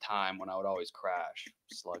this is the time when I would always crash,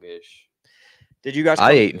 sluggish. Did you guys? I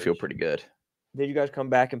come- ate and feel pretty good. Did you guys come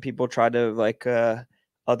back and people tried to like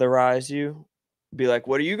otherize you? Be like,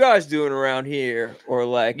 what are you guys doing around here? Or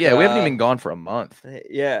like, Yeah, we haven't even gone for a month.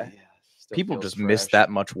 Yeah. Still People feels just miss fresh. that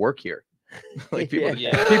much work here. Like people,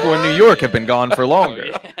 Yeah. people in New York have been gone for Oh, longer.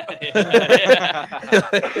 yeah.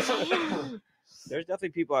 There's definitely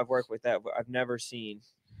people I've worked with that I've never seen.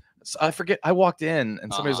 So I forget. I walked in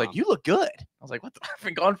and somebody was like, Uh-huh. "You look good." I was like, "What? I've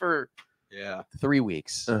been gone for Yeah. 3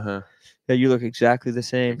 weeks." Uh-huh. Yeah, you look exactly the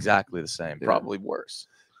same. Exactly the same. Yeah. Probably worse.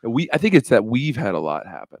 I think it's that we've had a lot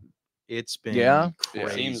happen. It's been Yeah? Yeah.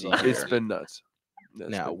 crazy. Seems like It's here. been nuts. That's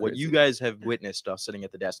now been what you crazy. guys have witnessed us sitting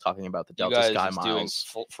at the desk talking about the You Delta guys Sky just doing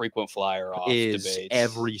Miles frequent flyer off is debates.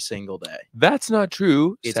 every single day. That's not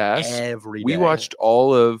true, It's Sass. every day. We watched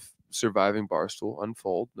all of Surviving Barstool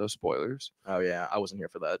unfold. No spoilers. Oh yeah, I wasn't here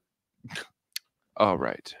for that. All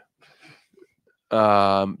right.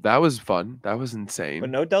 That was fun. That was insane. But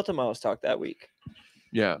no Delta Miles talk that week.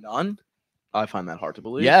 Yeah. None. I find that hard to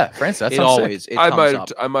believe. Yeah, France. That it sounds sick. always. It I comes might up.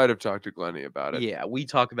 have I might have talked to Glennie about it. Yeah, we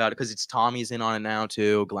talk about it because it's Tommy's in on it now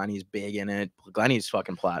too. Glennie's big in it. Glennie's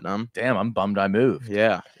fucking platinum. Damn, I'm bummed I moved.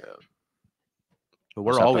 Yeah. Yeah. But Just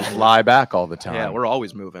we're have to always fly back all the time. Yeah, we're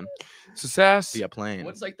always moving So Sass, via plane.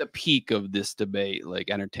 What's like the peak of this debate, like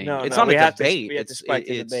entertainment? It's No, not we a have to- debate. we have to It's spike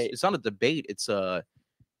the it's debate. it's not a debate. It's a.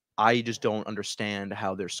 I just don't understand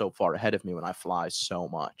how they're so far ahead of me when I fly so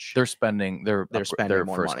much. they're spending. They're spending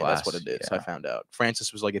more first money. class. That's what it is. Yeah. I found out.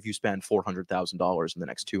 Francis was like, if you spend $400,000 in the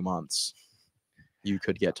next 2 months, you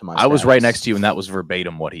could get to my. I was right status." next to you, and that was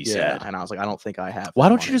verbatim what he Yeah, said. and I was like, I don't think I have. Why that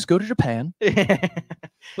don't you money." just go to Japan? look,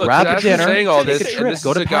 grab a Sass is dinner, saying all take a this, trip, and this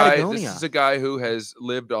go is to a guy. This Patagonia. is a guy who has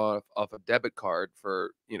lived off a debit card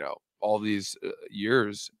for all these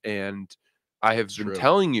years, and I have been True.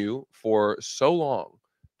 telling you for so long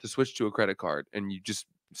to switch to a credit card, and you just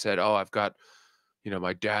said, "Oh, I've got,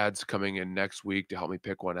 my dad's coming in next week to help me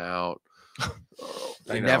pick one out."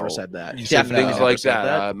 I You never know, said that. You said Definitely things never like said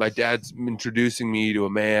that. My dad's introducing me to a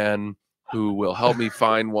man who will help me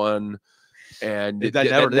find one. And That it-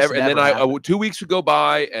 never- this and then never happened. 2 weeks would go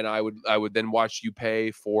by, and I would then watch you pay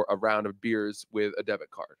for a round of beers with a debit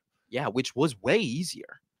card. Yeah, which was way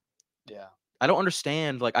easier. Yeah. I don't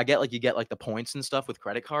understand. Like, I get like you get like the points and stuff with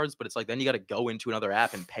credit cards, but it's like then you got to go into another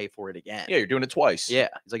app and pay for it again. Yeah, you're doing it twice. Yeah,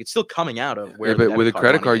 it's like it's still coming out of where. Yeah, the but with a debit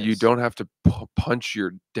credit money card, you is. don't have to punch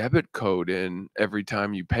your debit code in every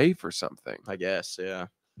time you pay for something. I guess. Yeah,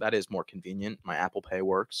 that is more convenient. My Apple Pay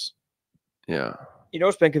works. Yeah. You know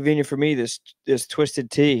what's been convenient for me? This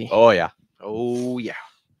Twisted Tea. Oh yeah. Oh yeah.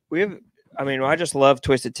 We have. I mean, I just love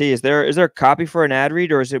Twisted Tea. Is there a copy for an ad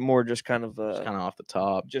read, or is it more just kind of It's kind of off the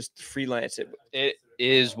top. just freelance it? It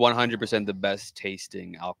is 100% the best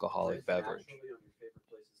tasting alcoholic beverage.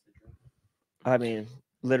 I mean,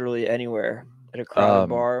 literally anywhere at a crowded Um,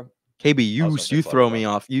 bar. KB, you gonna say you fuck throw that. me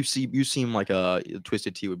off. You seem like a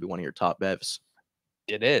Twisted Tea would be one of your top bevs.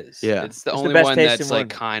 It is. Yeah. It's the It's the only best one tasting that's like one.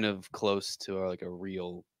 kind of close to like a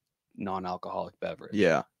real non-alcoholic beverage.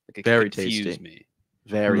 Yeah, Like it very confused tasty. me.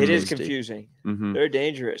 Very It is tasty. confusing. Mhm. They're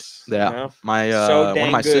dangerous. you Yeah. know? My So one of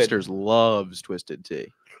dang my good. sisters loves twisted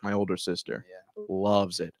tea. My older sister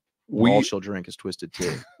loves it. All We she'll drink is twisted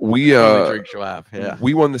tea. we Only drink she'll have. Yeah.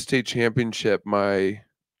 we won the state championship.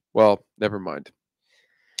 Well, never mind.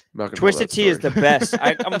 I'm not gonna tell Twisted that tea is story. the best.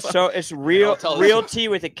 I'm so it's real tell this real one. tea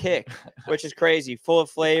with a kick, which is crazy. Full of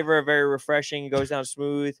flavor, very refreshing, goes down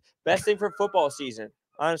smooth. Best thing for football season.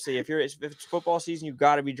 Honestly, if it's football season, you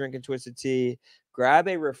got to be drinking twisted tea. Grab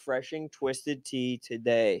a refreshing twisted tea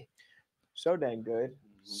today. So dang good.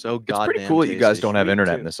 So It's goddamn pretty cool that you guys tasty. don't have Sweet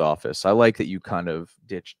internet too. in this office. I like that you kind of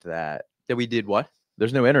ditched that. That we did what?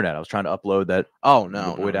 There's no internet. I was trying to upload that. Oh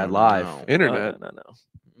no, Boy no, Dad no, Live. no. Internet. No.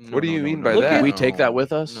 No, What do no, you no, mean no, by no, that? Can we take that no.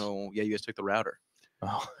 with us? No, yeah, you guys took the router.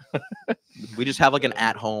 Oh. We just have like an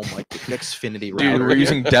at-home like Xfinity router. Dude, we're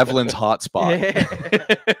using Devlin's hotspot.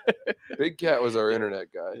 Big Cat was our internet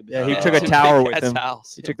guy. Yeah, he Uh, took a Big tower with Cat's him.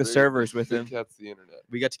 house. He took the Big- servers with Big him. Cat's the internet.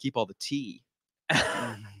 We got to keep all the tea.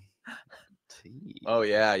 Oh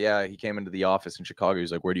yeah, yeah. He came into the office in Chicago. He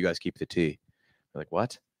was like, "Where do you guys keep the tea?" We're like,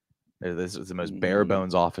 "What?" This is the most bare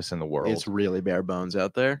bones office in the world. It's really bare bones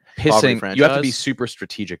out there. Pissing. Poverty You have to be franchise. super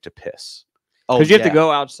strategic to piss. Oh, Because you have to yeah. go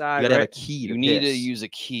You outside, gotta have a right? key. You to need to piss. use a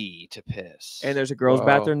key to piss. And there's a girls' Wow.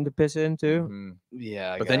 bathroom to piss in too. Mhm.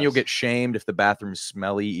 yeah, I But then you'll guess. get shamed if the bathroom's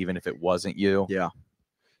smelly, even if it wasn't you. Yeah.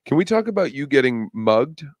 Can we talk about you getting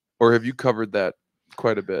mugged, or have you covered that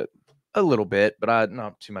quite a bit? A little bit, but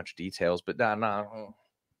not too much details. But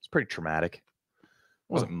it's pretty traumatic. I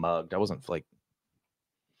wasn't mugged. I wasn't like.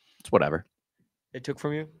 It's whatever. They took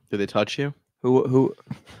from you. Did they touch you? Who?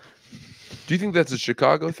 Do you think that's a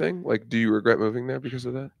Chicago thing? Like, do you regret moving there because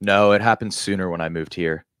of that? No, it happened sooner when I moved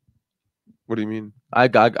here. What do you mean?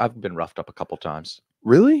 I've been roughed up a couple times.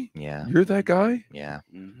 Really? Yeah, You're that guy? yeah.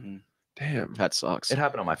 Mhm. Damn. That sucks. It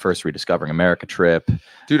happened on my first Rediscovering America trip.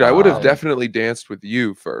 Dude, I would have Um, definitely danced with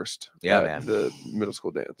you first. Yeah, at man. The middle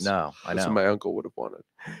school dance. No, I That's know. what my uncle would have wanted.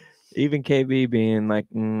 Even KB being like,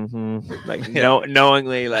 like Yeah.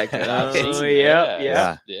 knowingly, like, oh, Absolutely. yep,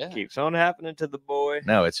 Yeah. Yeah. keeps on happening to the boy.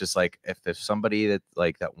 No, it's just like if there's somebody that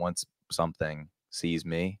wants something sees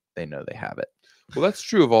me, they know they have it. Well, that's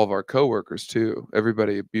true of all of our coworkers too.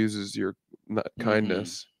 Everybody abuses your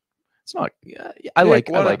kindness. It's not. Yeah, I like.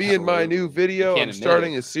 I want to like. be in my new video. can't I'm admit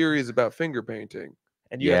starting it. a series about finger painting,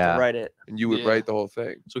 And you have Yeah. to write it. and you would Yeah. write the whole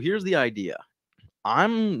thing. So here's the idea.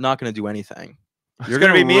 I'm not going to do anything. You're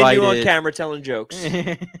gonna be me and write you on it- camera telling jokes.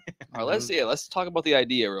 All right, let's talk about the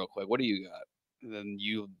idea real quick. What do you got? And then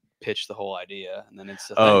you pitch the whole idea, and then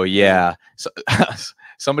it's a Oh thing. yeah. So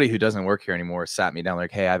somebody who doesn't work here anymore sat me down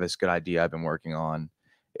like, "Hey, I have this good idea I've been working on.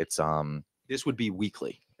 It's This would be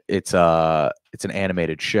weekly. it's an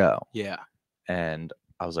animated show." Yeah. And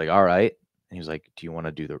I was like, "All right." And he was like, "Do you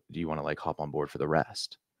want to like hop on board for the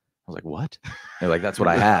rest?" I was like, "What?" They're like, "That's what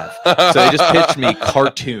I have." So they just pitched me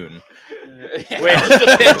cartoon. Wait, That's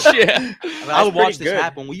the pitch, yeah. I would watch pretty this good.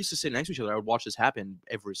 happen. We used to sit next to each other. I would watch this happen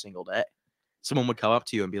every single day. Someone would come up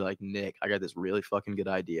to you and be like, "Nick, I got this really fucking good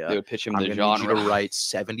idea. They would pitch him I'm the gonna need you genre. to write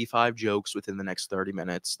 75 jokes within the next 30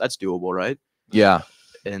 minutes. That's doable, right?" Yeah.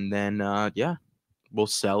 And then, yeah, we'll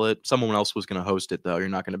sell it. Someone else was going to host it, though. You're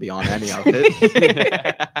not going to be on any of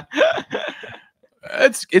it.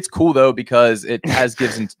 It's cool though because it has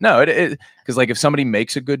gives and no it because like if somebody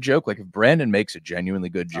makes a good joke, like if Brandon makes a genuinely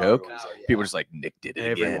good joke, people are just like, "Nick did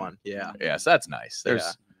it again." Everyone. Yeah. Yeah, so that's nice. There's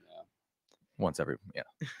Yeah. once every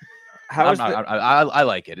How I'm is not- the, I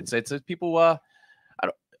like it. It's people. I've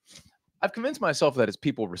convinced myself that it's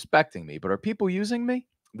people respecting me, but are people using me?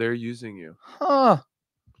 They're using you. Huh.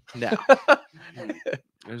 No.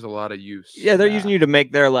 There's a lot of use. yeah, they're using you to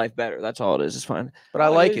make their life better. That's all it is. It's fine. But I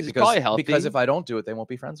Well, like it it's probably because healthy. if I don't do it, they won't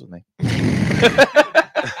be friends with me.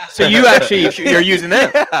 So you actually you're using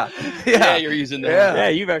them. Yeah, you're using that. Yeah. Yeah,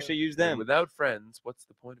 you've actually used And them. without friends, what's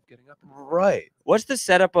the point of getting up? Right. What's the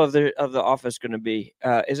setup of the office going to be?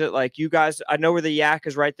 Is it like you guys? I know where the Yak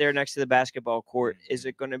is right there next to the basketball court. Is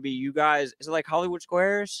it going to be you guys? Is it like Hollywood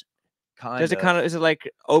Squares? Does it kind of? Is it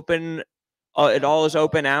like open? It all is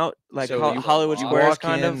open out like So Hollywood you Squares walk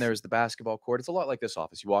kind in, of. There's the basketball court. It's a lot like this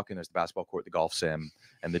office. You walk in, there's the basketball court, the golf sim,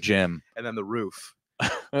 and the gym. And then the roof.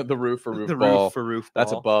 The roof for roof The ball. roof for roof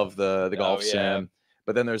That's ball. above the Oh, golf yeah. sim.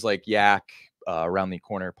 But then there's like Yak around the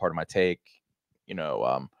corner, part of my take.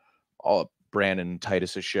 All Brandon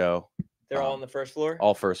Titus's show, They're all on the first floor.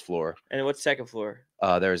 all first floor. And what's second floor?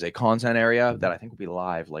 There's a content area that I think will be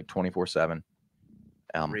live like 24/7.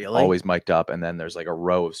 Really? Always mic'd up, and then there's like a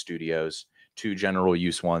row of studios, 2 general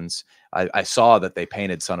use ones. I saw that they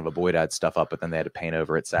painted Son of a Boy Dad stuff up, but then they had to paint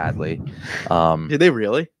over it sadly. Did they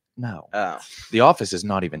really? No, Oh, The Office is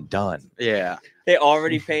not even done. yeah. They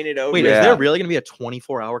already painted over. Wait, it. is Yeah. there really gonna be a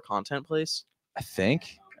 24-hour content place? I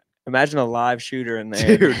think Imagine a live shooter in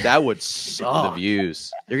there. Dude, that would the suck.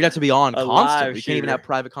 views. You're gonna have to be on A constant. live You can't even shooter. have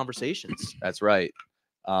private conversations. That's right.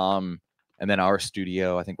 And then our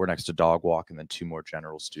studio, I think we're next to Dog Walk, and then 2 more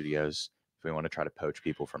general studios if we want to try to poach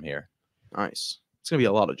people from here. Nice. It's gonna be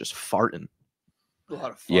a lot of just farting. A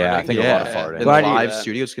lot of Yeah, I farting. think a lot of farting. In the Glad you- live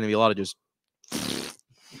studio, it's gonna be a lot of just.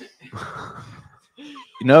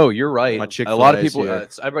 No, you're right. My A lot of Chick-fil-A's people, here.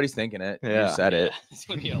 everybody's thinking it. Yeah. You said it. It's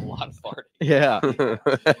gonna be a lot of farting. Yeah.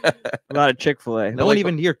 A lot of Chick-fil-A. No one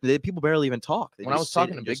even here. People barely even talk. They When I just was sit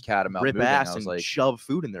talking to and Big just Cat about rip moving, ass I was and like, shove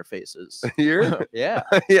food in their faces. Here? Yeah.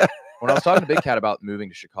 Yeah. when I was talking to Big Cat about moving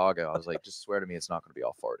to Chicago, I was like, just swear to me it's not going to be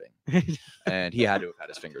all farting. And he had to have had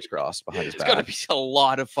his fingers crossed behind his It's gonna back. be a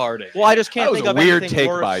lot of farting. Well, I just can't That was think a of weird anything take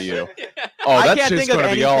worse. by you. Yeah. Oh, I that's can't just think of going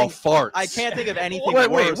to be all anything- farts. I can't think of anything Wait,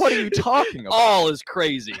 worse. what are you talking about? All is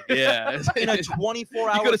crazy. Yeah. In a You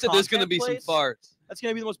 24-hour could have said there's gonna be some place? farts. That's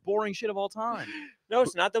gonna be the most boring shit of all time. No,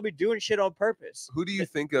 it's not. They'll be doing shit on purpose. Who do you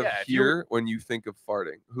think of Yeah, if you- here when you think of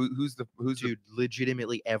farting? Who's the Dude,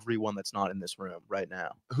 legitimately everyone that's not in this room right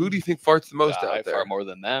now. who do you think farts the most I out there? fart more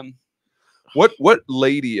than them. What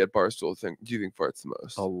lady at Barstool do you think farts the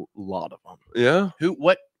most? A lot of them. Yeah,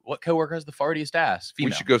 What coworker has the fartiest ass? we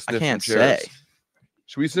Female. should go I sniff can't some chairs. say.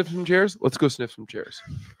 Should we sniff some chairs? Let's go sniff some chairs.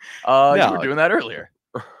 You No. were doing that earlier.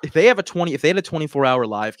 If they had a 24-hour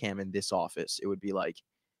live cam in this office, it would be like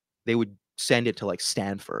they would send it to like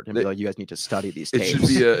Stanford and be It- like, you guys need to study these It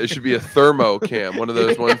tapes. should be a thermo cam, one of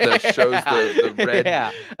those ones that shows the red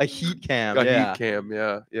Yeah, a heat cam. a yeah. heat cam.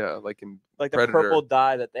 Yeah, like in Like the Predator. purple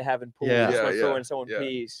dye that they have in pools Yeah. Yeah, when yeah, when someone yeah.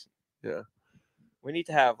 pees. Yeah. We need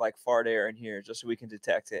to have like fart air in here just so we can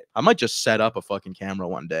detect it. I might just set up a fucking camera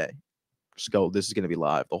one day. Just go, this is gonna be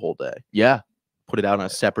live the whole day. Yeah. Put it out on a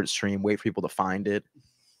separate stream, wait for people to find it.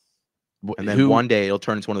 And then Who- one day it'll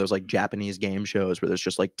turn into one of those like Japanese game shows where there's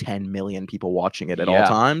just like 10 million people watching it at all Yeah.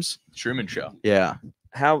 times. Truman Show. Yeah.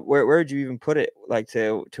 Where would you even put it like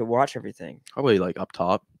to watch everything? Probably like up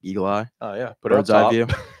top, eagle eye, Oh yeah. Put bird's eye view.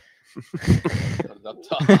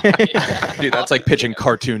 Dude, that's like pitching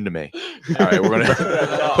cartoon to me. All right, we're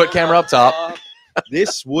gonna put camera up top.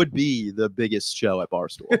 This would be the biggest show at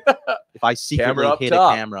Barstool. If I secretly up hit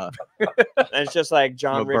top. a camera. And it's just like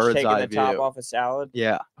John a Rich bird's taking eye the top view. off a salad.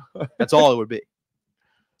 Yeah. That's all it would be.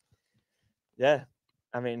 Yeah.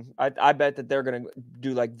 I mean, I bet that they're gonna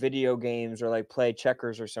do like video games or like play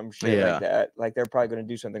checkers or some shit Yeah. like that. Like they're probably gonna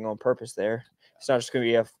do something on purpose there. It's not just gonna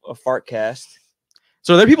be a fart cast.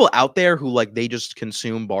 So there are people out there who like they just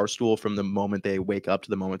consume Barstool from the moment they wake up to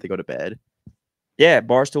the moment they go to bed. Yeah,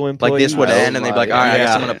 Barstool employees. Like this would Oh end and they'd be like, my all right, I guess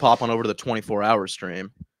I'm God. gonna pop on over to the 24-hour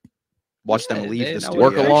stream. Watch them leave the They studio.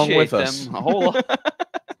 work along with appreciate us. them a whole lot.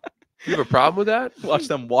 You have a problem with that? Watch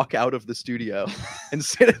them walk out of the studio and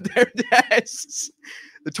sit at their desks.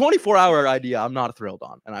 The 24-hour idea, I'm not thrilled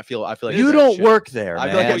on, and I feel like You it's don't shit. work there, I man.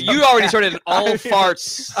 feel like Well, it's- you already started an all I feel-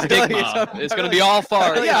 farts I feel like stigma. it's a- It's gonna be all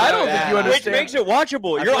farts. Yeah, I don't think you Which understand. makes it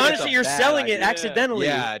watchable. I You're feel like it's honestly a you're bad selling it idea. accidentally.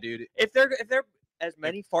 Yeah, dude. If they're as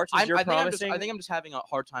many farts as you're promising, I think I'm just having a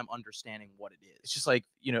hard time understanding what it It's is. just like,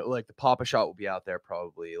 like the Papa Shot will be out there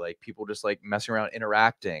probably. Like people just like messing around,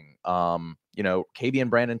 interacting. KB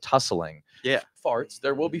and Brandon tussling. Yeah. Farts.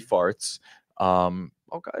 There will be farts.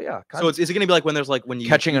 Okay, yeah. So is it gonna be like when there's like when you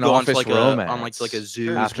Catching an go onto, office like on like romance a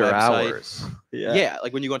zoo's after website. hours. Yeah.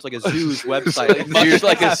 Like when you go into like a zoo's website, Like, and much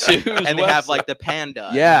like a have- zoo's and they have website. like the panda.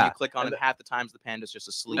 and Yeah. you click on it. Half the times the panda's just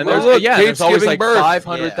asleep. And Oh, there's look, yeah, Kate's there's always giving like birth.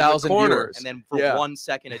 500,000 Yeah. In the corner. viewers. And then for Yeah. 1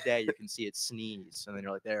 second a day, you can see it sneeze, and then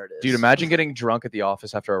you're like, there it is. Dude, imagine getting drunk at the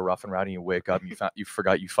office after a rough and rowdy. And you wake up and you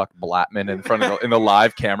forgot you fucked Blattman in front of in the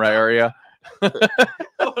live camera area. like,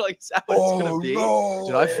 is that what it's gonna be?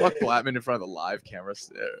 Did I fuck Blattman in front of the live camera?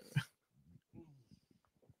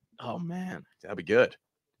 Oh man, That'd be good.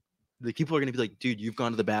 the people are gonna be like, dude, you've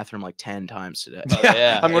gone to the bathroom like 10 times today.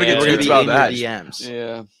 Yeah, I'm gonna We're get gonna tweets be about in that. your DMs.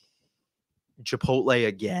 Yeah. Chipotle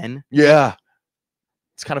again. Yeah,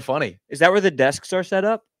 it's kind of funny. is that where the desks are set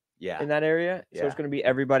up Yeah, in that area? So Yeah. it's gonna be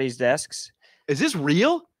everybody's desks. Is this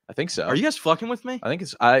real? I think so. Are you guys fucking with me? I think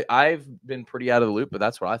it's. I've been pretty out of the loop, but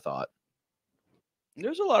that's what I thought.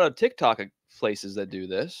 There's a lot of TikTok places that do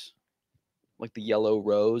this, like the Yellow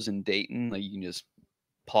Rose in Dayton. Like you can just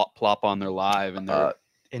plop on their live and they're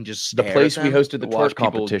And just The stare at place we them? hosted the watch twerk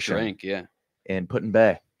people competition drink. Yeah, in Put-in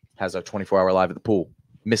Bay has a 24-hour live at the pool.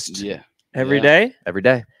 Missed yeah. Every Yeah. day? every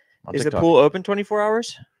day. on Is the TikTok. pool open 24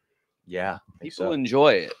 hours? Yeah, I think People so.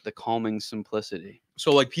 enjoy it. The calming simplicity.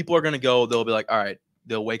 So like people are gonna go. They'll be like, all right.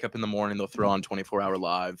 They'll wake up in the morning. They'll throw on 24-hour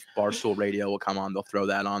live. Barstool Radio will come on. They'll throw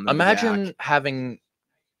that on. they'll be Imagine back. having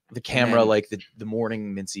the camera, then- like the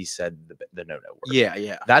morning Mincy said the no word.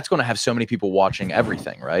 Yeah. That's going to have so many people watching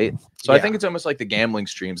everything, right? So I Yeah. think it's almost like the gambling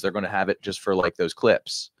streams. They're going to have it just for like those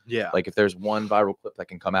clips. Yeah. Like if there's one viral clip that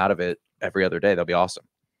can come out of it every other day, that'll be awesome.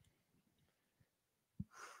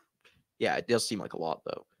 Yeah, it does seem like a lot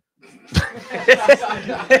though.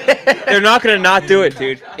 They're not gonna not do it,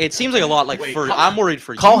 dude. It seems like a lot. Like I'm worried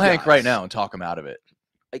for Call you Hank guys. right now and talk him out of it.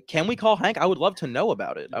 Can we call Hank? I would love to know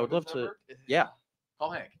about it. I would love to. Yeah.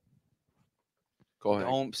 Call Hank. Go ahead.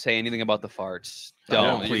 Don't say anything about the farts. No,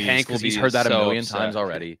 Don't. Please, Hank will 'cause be he's heard that so a million upset. times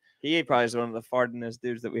already. He probably is one of the fartingest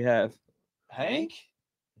dudes that we have. Hank?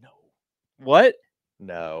 No. What?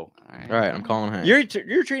 No. All right, I'm calling Hank. You're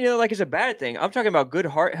treating it like it's a bad thing. I'm talking about good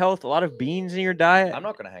heart health, a lot of beans in your diet, I'm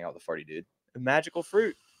not going to hang out with the farty dude. a magical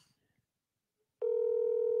fruit.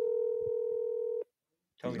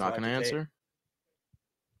 He's not going to answer.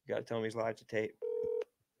 You gotta tell him he's live to tape.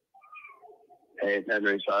 Hey, it's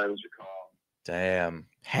Henry. Sorry, I missed your call. Damn.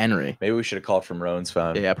 Henry. Maybe we should have called from Roan's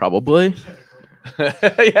phone. Yeah, probably.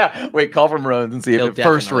 Yeah. Wait, call from Roan's and see He'll if it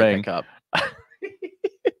first definitely ring. pick up.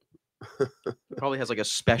 He probably has like a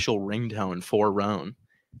special ringtone for Roan.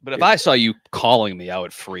 But if I saw you calling me, I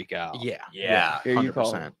would freak out. Yeah. Yeah. Here you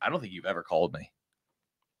call. 100%. I don't think you've ever called me.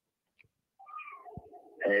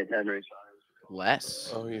 Hey, it's Henry. Sorry.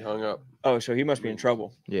 Less. Oh, he hung up. Oh, so he must be in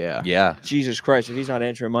trouble. Yeah. Yeah. Jesus Christ, if he's not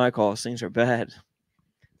answering my calls, things are bad.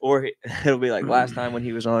 Or it'll be like last time when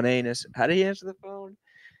he was on Anus. How did he answer the phone?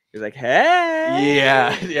 He was like, "Hey."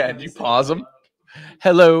 Yeah. Yeah. Did you pause him?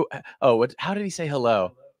 Hello. Oh, what? How did he say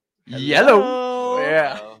hello? Yellow.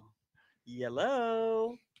 Yeah.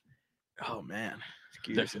 Yellow. Oh man.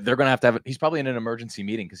 They're gonna have to have it. He's probably in an emergency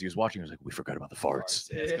meeting because he was watching. He was like, "We forgot about the farts."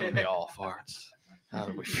 It's gonna be all farts. How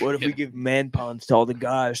did we What if we give man ponds to all the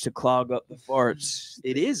guys to clog up the farts?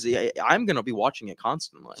 It is. I'm gonna be watching it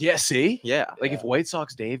constantly. Yeah. See. Yeah. Like if White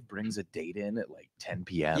Sox Dave brings a date in at like 10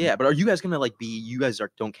 p.m. Yeah, but are you guys gonna like be? You guys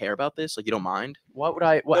don't care about this? Like you don't mind? What would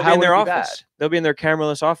I? What, They'll how be in would their it be office. bad? They'll be in their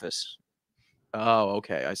cameraless office. Oh,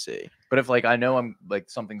 okay. I see. But if like I know I'm like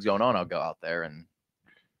something's going on, I'll go out there and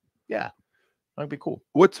yeah, that'd be cool.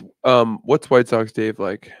 What's White Sox Dave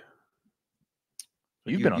like?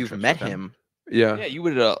 You've been on You've trips met with him. him. Yeah. Yeah, you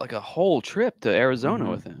would like a whole trip to Arizona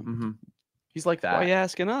Mhm, with him. mhm. He's like Why that. are you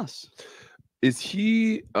asking us? Is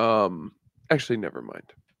he actually never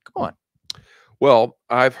mind. Come on. Well,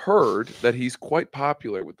 I've heard that he's quite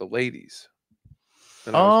popular with the ladies.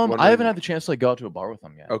 And was I haven't wondering- had the chance to like go out to a bar with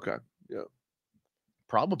him yet. Okay.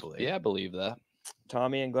 Probably. Yeah, I believe that.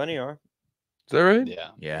 Tommy and Glennie are. Is that right? Yeah.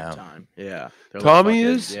 Yeah. Time. Yeah. They're Tommy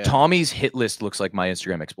fucking- is? Yeah. Tommy's hit list looks like my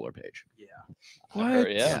Instagram Explorer page. What? I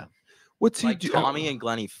heard- yeah. What's he Like do? Tommy and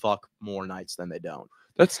Glennie fuck more nights than they don't.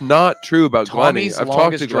 That's not true about Glennie. Tommy's I've talked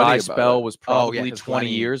longest to dry Glennie spell about it. was Oh, yeah, probably 'cause 20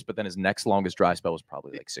 Glennie- years, but then his next longest dry spell was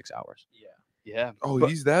probably like 6 hours. Yeah. Oh, but-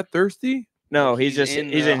 he's that thirsty? No, he's just in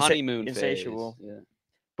he's the insa- honeymoon insatiable. phase. Yeah.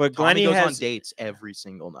 But Tommy Glennie goes on has dates every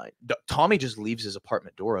single night. Tommy just leaves his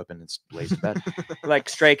apartment door open and lays in bed. like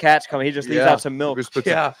stray cats coming. He just leaves Yeah. out some milk. Just puts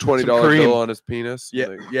Yeah, a $20 cream. bill on his penis. yeah,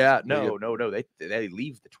 Like, yeah. There you No. They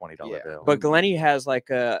leave the $20 Yeah. bill. But Glennie has like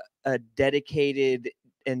a dedicated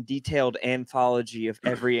and detailed anthology of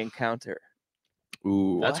every encounter.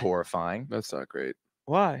 ooh, that's horrifying. that's not great.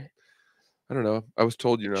 Why? I don't know. I was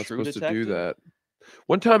told you're not True supposed to do detective? that.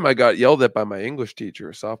 One time I got yelled at by my English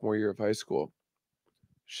teacher, sophomore year of high school.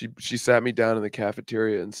 She sat me down in the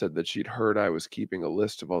cafeteria and said that she'd heard I was keeping a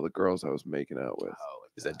list of all the girls I was making out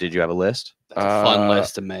with. Did you have a list? That's a fun Uh,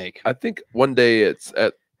 list to make. I think one day it's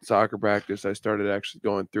at soccer practice. I started actually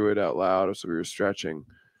going through it out loud, so we were stretching,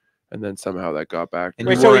 and then somehow that got back. And to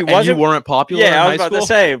Wait, me. so he and you wasn't- weren't popular in Yeah, I was high about to school?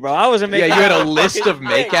 say, bro. I wasn't making. Yeah, you had a out list of fucking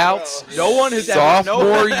thing, makeouts? bro. No one has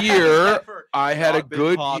Sophomore ever, year, I had a not been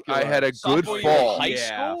good popular. I had a good Sophomore year of fall high Yeah.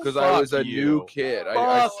 school? because I was a Fuck new you. kid. I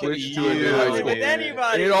Fuck switched to a new you. high With school.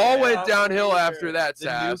 anybody. It all went Yeah. downhill after that. the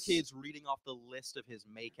new Sass. kid's reading off the list of his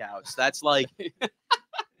makeouts. That's like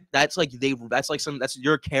that's like that's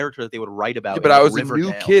your character that they would write about. Yeah, in, but I like, was a new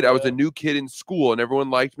Riverdale. kid. I was a new kid in school, and everyone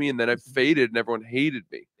liked me, and then I faded, and everyone hated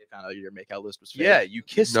me. They found out your makeout list was fake. Yeah, you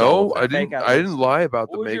kissed. all No, of I them. didn't. Makeout I list. didn't lie about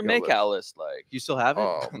What the was your makeout makeout list like? You still have it?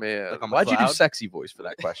 Oh man, Like on my Why'd you do cloud? sexy voice for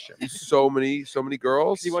that question? so many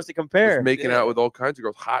girls. He wants to Just compare. making Yeah. out with all kinds of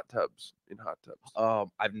girls. Hot tubs in hot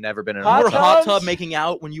tubs. I've never been in a Hot You were hot tub. hot tubs? tub making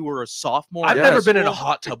out when you were a sophomore. I've in never high been in a school?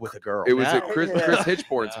 hot tub with a girl. It was Yeah. at Chris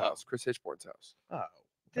Hitchborn's Yeah. house. Chris Hitchborn's house. Oh,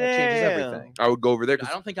 that changes Damn. everything. I would go over there. I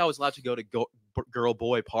don't think I was allowed to go to girl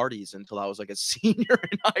boy parties until I was like a senior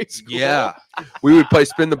in high school. Yeah. We would play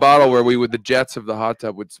spin the bottle, where we would the jets of the hot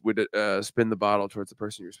tub would spin the bottle towards the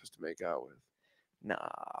person you were supposed to make out with. Nah,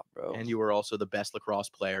 bro. And you were also the best lacrosse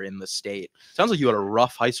player in the state. Sounds like you had a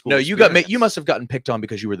rough high school. No, you must have gotten picked on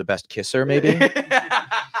because you were the best kisser, maybe.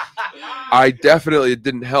 I definitely it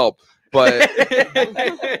didn't help, but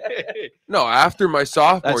no. After my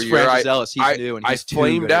sophomore That's year, Francis Ellis. He's new and I he's too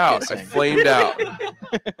flamed good at out. I kissing. flamed out.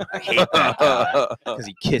 I hate that guy because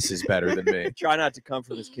he kisses better than me. Try not to come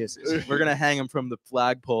from his kisses. We're gonna hang him from the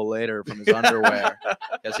flagpole later from his underwear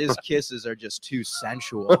because his kisses are just too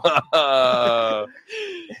sensual. Damn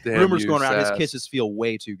Rumors you, going around his Sass. kisses feel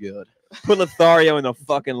way too good. Put Lothario in the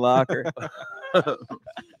fucking locker.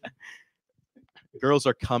 Girls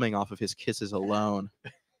are coming off of his kisses alone.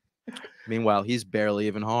 Meanwhile, he's barely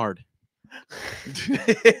even hard.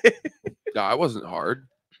 No, I wasn't hard.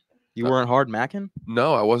 You weren't hard, Mackin?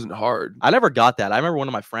 No, I wasn't hard. I never got that. I remember one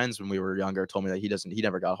of my friends when we were younger told me that he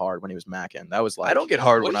never got hard when he was macking. That was like I don't get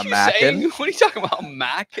hard What when are I'm you macking. saying? What are you talking about?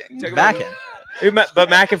 Macking? macking. But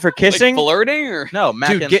Mackin for Like kissing? flirting or? No,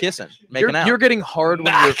 macking, get- kissing, making You're, out. you're getting hard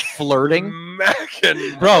when you're flirting.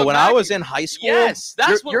 Mackin. Bro, when I was in high school, Yes,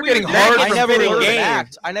 that's what you're we getting were hard doing. I from never spitting really game.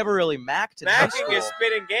 macked. I never really macked in high Macking school. is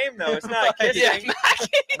spitting game, though. It's not kissing. Yeah,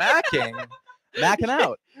 macking. Macking. Macking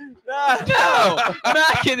out. No,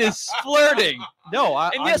 macking is flirting. No,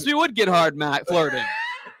 And yes, we would get hard flirting.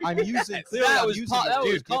 I'm using clearly. That I'm was using po- the that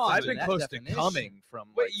was dude common. difference I've in been that close to definition. coming from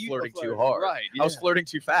Wait, like, you- flirting too flirting, hard. right, I was yeah. flirting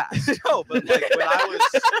too fast. No, but like when I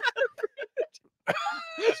was I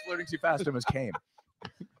was flirting too fast. Almost came.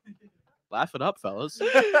 laugh it up, fellas.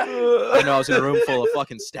 I know I was in a room full of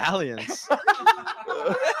fucking stallions.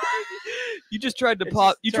 You just tried to It's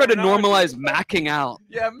pop. just You tried to terminology. normalize macking out.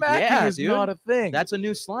 Yeah, macking Yeah, is dude. not a thing. That's a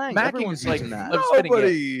new slang. Macking Everyone's is like- using that. I'm spitting it.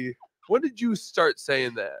 Nobody. When did you start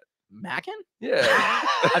saying that? Macking? Yeah.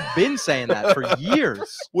 I've been saying that for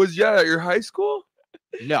years. Was yeah at your high school?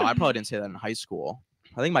 No, I probably didn't say that in high school.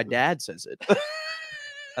 I think my dad says it. I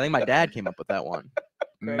think my dad came up with that one.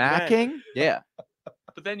 macking. Yeah.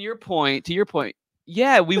 But then to your point,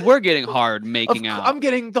 yeah, we were getting hard making out. I'm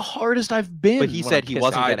getting the hardest I've been. But he when said I'm he kissing.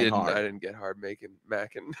 wasn't I getting didn't. hard. I didn't get hard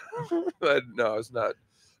macking. No, I was not.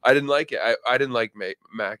 I didn't like it. I didn't like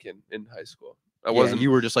macking in high school. I Yeah, wasn't. you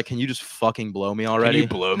were just like, can you just fucking blow me Can already? you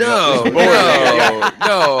blow me? No, up?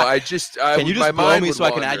 no. I just. Can you my just blow mind me would so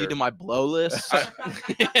I can add you wander. to my blow list?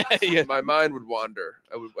 Yeah. My mind would wander.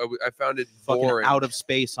 I found it Fucking boring. out of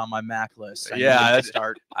space on my Mac list. I Yeah, need to that's-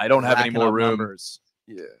 start. I don't have any racking more up room. numbers.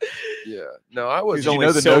 Yeah, yeah. No, I was. Did you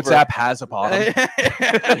know the Notes app has a bottom?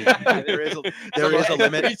 there is a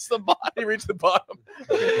limit. Reach the bottom. Reach the bottom.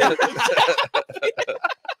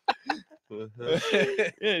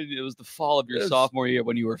 It was the fall of your Yes. sophomore year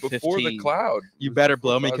when you were before 15. the cloud. You better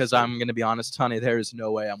blow me because I'm going to be honest, Tony. There is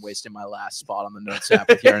no way I'm wasting my last spot on the Notes app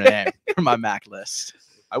with your name for my Mac list.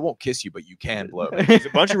 I won't kiss you, but you can blow me. There's a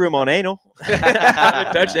bunch of room on anal.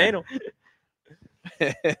 Touch anal.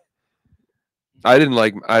 I didn't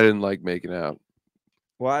like making out.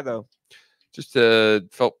 Why though? Just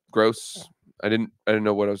felt gross. I didn't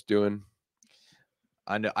know what I was doing.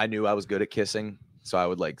 I knew I was good at kissing, so I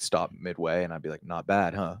would like stop midway and I'd be like, "Not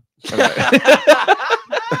bad, huh?"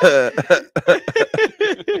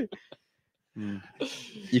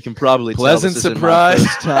 You can probably Pleasant tell this surprise. Isn't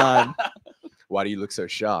my first time. Why do you look so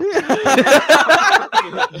shocked?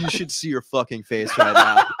 You should see your fucking face right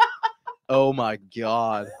now. Oh my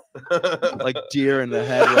god, like deer in the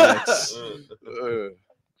headlights.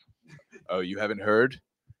 Oh, you haven't heard?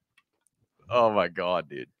 Oh my god,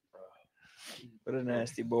 dude. What a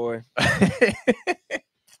nasty boy. I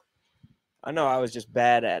know I was just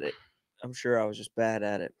bad at it. I'm sure I was just bad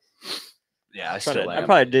at it. Yeah, I I still am.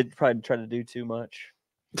 probably tried to do too much.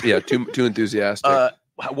 Yeah, too enthusiastic.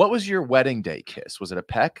 What was your wedding day kiss? Was it a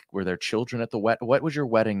peck? Were there children at the What was your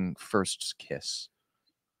wedding first kiss?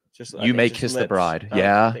 Just You may kiss the bride. I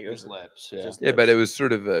Yeah. think it was lips. Yeah. just Yeah, but lips. it was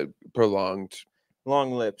sort of a prolonged,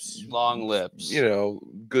 long lips. Long lips. you know,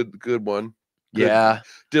 good one. Good. Yeah.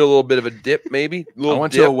 Did a little bit of a dip, maybe. I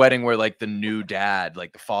went to a wedding where like the new dad,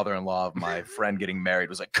 like the father-in-law of my friend getting married,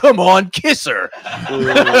 was like, "Come on, kiss her."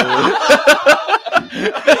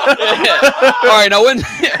 All right, now when's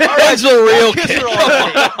the real kiss kiss?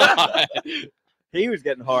 her Come on. He was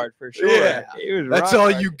getting hard for sure. Yeah. He was That's rock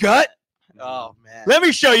all hard. you got? Oh man. Let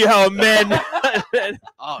me show you how a man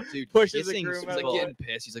Oh dude, pushes the kissing groom He's out like of the getting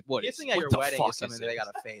pissed. He's like, "What? Kissing at what your the wedding fuck is something is that they this?"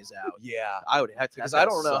 gotta phase out. Yeah. I would have to Because I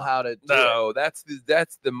don't know how to do it. No, that's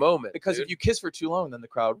the moment. Because dude. if you kiss for too long, then the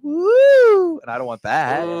crowd woo, and I don't want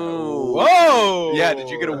that. Ooh. Whoa! Yeah, did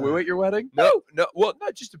you get a woo at your wedding? no, well,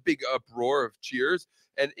 not just a big uproar of cheers,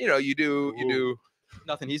 and you know, you do.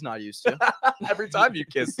 Nothing he's not used to. Every time you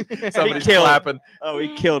kiss, He somebody's killed. clapping. Oh,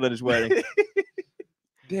 he killed at his wedding.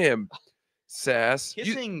 Damn. Sass.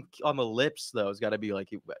 Kissing on the lips though has got to be like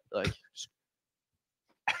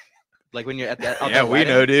like when you're at that. Yeah, we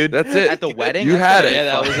know, dude. That's it. At the wedding. You had gotta it. be Yeah,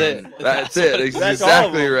 that was fucking- it. That's it. That's all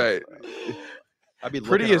of Exactly them. right. I'd be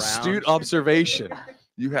Pretty looking astute around. observation.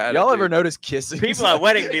 You had Y'all it. ever dude. notice kissing? People at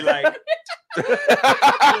wedding be like,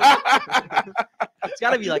 It's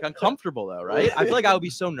got to be like uncomfortable though, right? I feel like I would be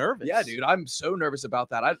so nervous. Yeah, dude, I'm so nervous about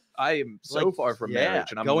that. I am so Like, far from yeah,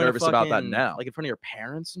 marriage, and I'm going to nervous about that fucking, now. like in front of your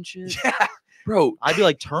parents and shit. Yeah, Bro, I'd be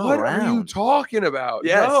like, turn what around. are you talking about?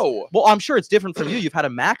 Yes. No. Well, I'm sure it's different from you. You've had a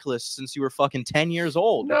Mac list since you were fucking 10 years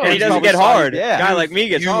old. No, and he it's doesn't probably get hard. Yeah. A guy like me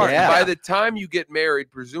gets You- hard. Yeah. By the time you get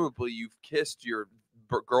married, presumably you've kissed your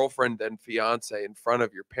girlfriend and fiance in front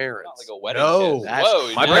of your Not parents. like a wedding No, kiss. that's-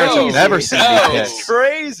 Whoa, my no. parents have never seen me No. kiss.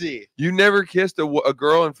 Crazy. You never kissed a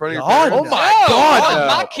girl in front of your God, parents? no. my God, no, no.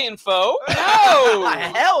 not kinfo. No.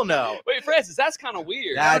 Hell no. Wait, Francis, that's kind of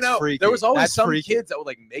weird. That's no, freaky. there was always That's some freaky. kids that would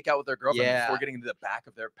like make out with their girlfriend Yeah. before getting into the back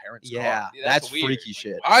of their parents' Yeah, Yeah, that's, that's weird. freaky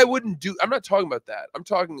shit. I wouldn't do. I'm not talking about that. I'm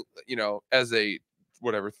talking, as a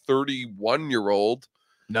whatever 31-year-old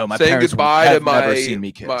No, my saying parents goodbye have to never seen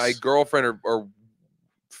me kiss. my girlfriend or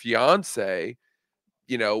fiance,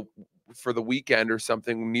 for the weekend or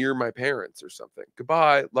something near my parents or something.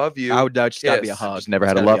 Goodbye, love you. I would just gotta be a Kiss. hug. Just never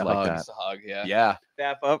had It's a gotta love be a like hug. that. Just a hug, yeah. Yeah,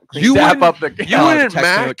 Dap up. You Dap wouldn't- up the. you No, wouldn't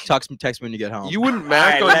text me when you get home. You wouldn't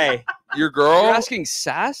mac on Hey, your girl You're asking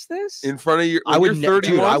Sass this? in front of your. I would You're ne-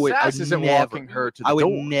 31. dude, I would- Sass I'd isn't never- walking her to the I would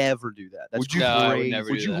door. never do that. That's Would you- No, I would crazy. never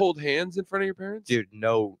Would do you that. hold hands in front of your parents? Dude,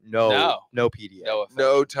 no, No. PDA. No offense.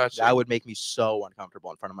 No touching. That would make me so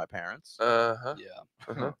uncomfortable in front of my parents. Uh-huh.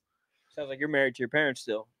 Yeah. sounds like you're married to your parents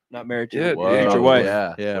still, not married to Yeah, your dude. future Whoa, wife.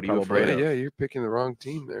 Yeah, Yeah, What are you probably. afraid Yeah, of? yeah, you're picking the wrong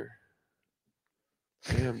team there.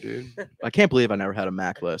 Damn, dude. I can't believe I never had a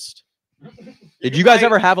Mac list. Did you guys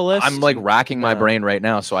ever have a list? I'm like racking my No. brain right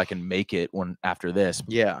now so I can make it when after this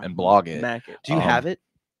yeah. and blog it. Mac it. Do you Um, have it?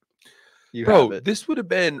 You Bro, have it. this would have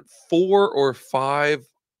been 4 or 5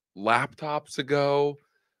 laptops ago.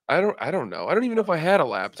 I don't know. I don't even know if I had a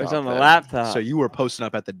laptop. It's on the then. laptop. So you were posting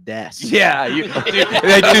up at the desk. Yeah, you. Dude,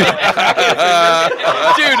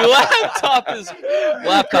 laptop is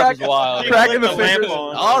wild. Cracking the lamp fingers.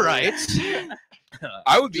 on. All right.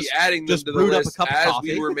 I would be Just- adding them just to the brewed up a list cup of as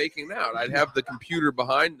coffee. we were making out. I'd have the computer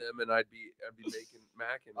behind them, and I'd be making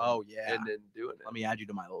Mac and Oh yeah. and then doing it. Let me add you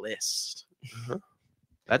to my list. Uh-huh.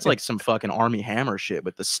 That's like some fucking Army Hammer shit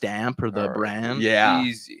with the stamp or the All right. brand. Yeah.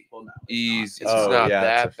 Easy, Well, no, easy. It's It's Oh, not yeah,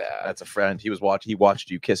 that that's bad. That's a friend. He watched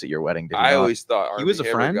you kiss at your wedding. Did he I not? always thought He was Armie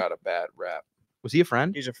a Hammer friend? got a bad rap. Was he a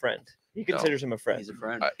friend? He's a friend. He considers him a friend. He's a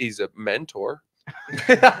friend. He's a mentor.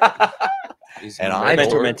 He's a And I-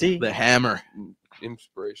 Mentor mentor. mentee. The Hammer.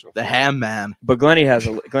 Inspirational. The friend. Ham Man. But Glenny has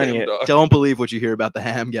a Glenny. Damn dog. Don't believe what you hear about the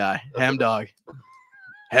Ham guy. Ham dog.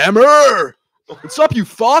 Hammer! What's up, you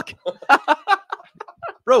fuck?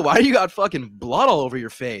 Bro, why you got fucking blood all over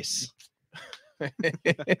your face?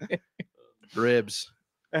 Ribs.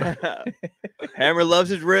 Hammer loves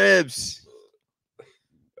his ribs.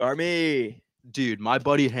 Army. Dude, my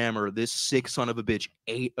buddy Hammer, this sick son of a bitch,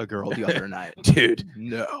 ate a girl the other night. Dude,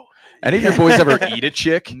 No. any of your boys ever eat a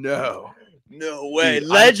chick? No. No way. Dude,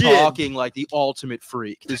 Legend. I'm talking like the ultimate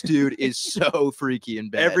freak. This dude is so freaky in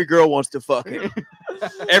bed. Every girl wants to fuck him.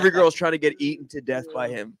 Every girl's trying to get eaten to death by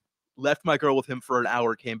him. Left my girl with him for an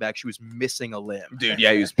hour, came back. She was missing a limb. Dude,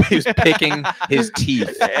 yeah, he was picking his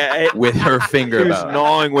teeth Eh, with her She finger. was bone.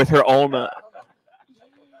 gnawing with her ulna.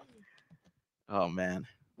 Oh man.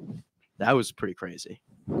 That was pretty crazy.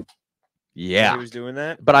 Yeah, He was doing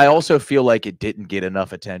that. but I also feel like it didn't get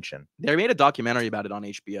enough attention. They made a documentary about it on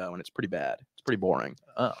HBO, and it's pretty bad. It's pretty boring.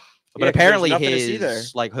 Oh. Yeah, 'cause But there's apparently nothing to see there.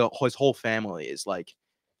 his whole family is like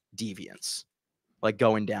deviants, like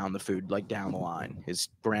going down the food, like down the line. His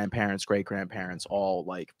grandparents, great grandparents, all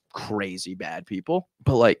like crazy bad people.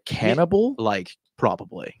 But like cannibal? Like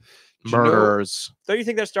probably Do you know- murderers. Don't you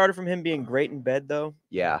think that started from him being great in bed though?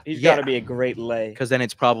 Yeah. He's Yeah. got to be a great lay. Because then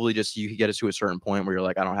it's probably just you get us to a certain point where you're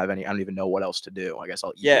like, I don't even know what else to do. I guess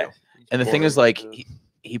I'll eat Yeah. you. And the thing is, Boring, like, yeah.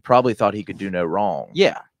 he probably thought he could do no wrong.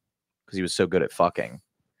 Yeah. Because he was so good at fucking.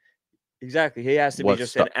 Exactly. He has to be What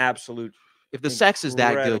just stu- an absolute. If the sex is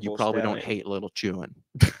that good, you Incredible probably don't stallion. hate a little chewing.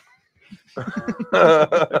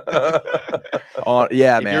 Oh,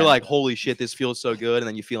 yeah, If man. you're like, holy shit, this feels so good, and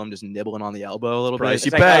then you feel him just nibbling on the elbow a little Price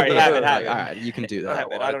bit. you It's like, all pay. right, have it, Like, have it. all right, you can do Have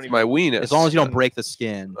that. it. I don't It's even- my weenus. As long as you don't break the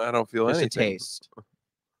skin, I don't feel just a anything. taste.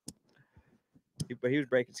 But he was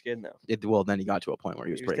breaking skin though. Well, then he got to a point where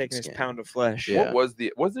he was, breaking taking his skin. pound of flesh. Yeah. What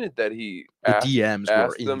wasn't it that he The asked, DMs were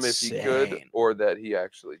asked them if insane. he could, or that he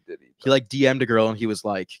actually did eat He them? like DM'd a girl, and he was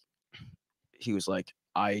like,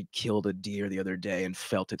 I killed a deer the other day and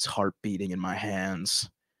felt its heart beating in my hands.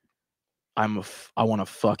 I want to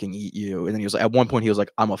fucking eat you. And then he was like, at one point he was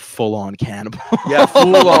like, I'm a full-on cannibal. Yeah,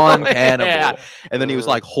 full-on cannibal. Yeah. And then he was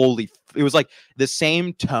like, it was like the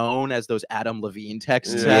same tone as those Adam Levine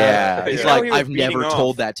texts. Yeah. He's You know like, he was I've never beating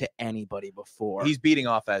told off. that to anybody before. He's beating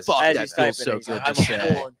off as Fuck, As that he's feels typing, so he's good like, to "I'm a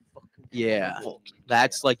say. full-on fucking Yeah. cannibal."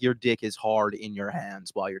 That's like your dick is hard in your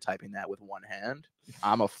hands while you're typing that with one hand.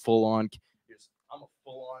 I'm a full-on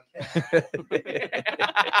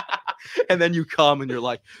and then you come and you're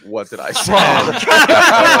like, what did I Fuck. say?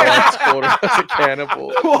 Told her I was a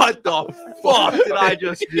cannibal. what the fuck did I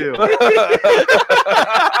just do?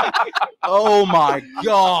 Oh my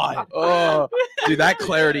god. Oh, dude, that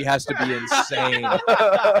clarity has to be insane.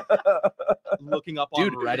 Looking up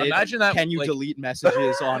Dude, on Reddit. imagine that. Can you like, delete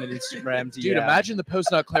messages on an Instagram DM? dude, imagine the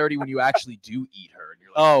post-nut clarity when you actually do eat her. And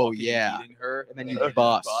you're like, Oh, fucking yeah. eating her, And then you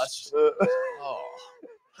bust. Oh.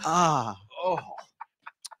 Ah. Oh.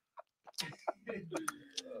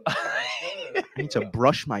 I need to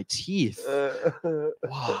brush my teeth.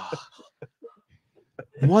 Wow.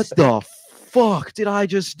 What the fuck did I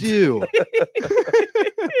just do?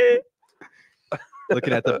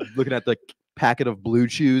 looking at the packet of Blue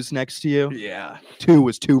Chews next to you. Yeah. 2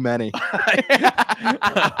 was too many. It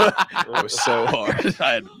was so hard.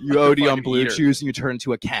 You OD on fucking Blue eater. Chews and you turn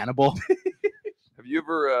into a cannibal. Have you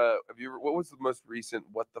ever what was the most recent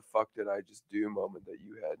what the fuck did I just do moment that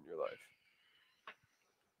you had in your life?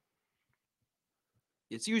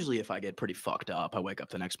 It's usually if I get pretty fucked up, I wake up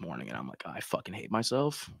the next morning and I'm like, I fucking hate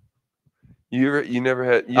myself. You never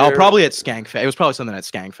had Probably at Skankfest. It was probably something at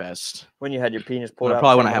Skankfest. When you had your penis pulled out.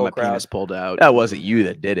 Probably in when I front had of my the whole penis crowd, pulled out. That wasn't you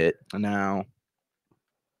that did it. No.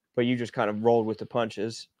 but you just kind of rolled with the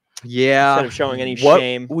punches Yeah. instead of showing any What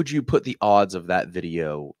shame. would you put the odds of that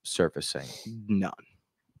video surfacing? None.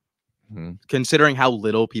 Mhm. Considering how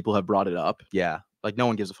little people have brought it up, Yeah. like no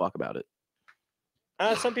one gives a fuck about it.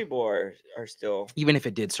 Some people are still. Even if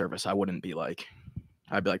it did surface, I wouldn't be like,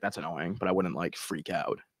 I'd be like, that's annoying, but I wouldn't like freak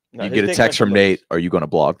out. No, You his get a dick text must from be Nate. Are you going to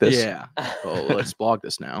blog this? Yeah. Well, let's blog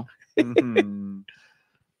this now. Mhm.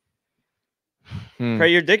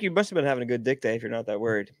 Craig, your dick. You must have been having a good dick day if you're not that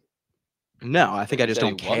worried. No, I think I just Said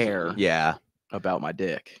don't he wasn't. care Yeah. about my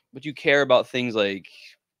dick. But you care about things like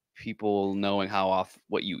people knowing how off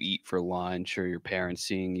what you eat for lunch or your parents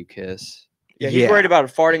seeing you kiss. Yeah, he's worried about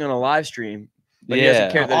farting on a live stream. But he doesn't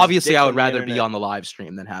Yeah. care that his Obviously, dick's I on would the rather be internet. on the live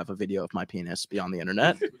stream than have a video of my penis be on the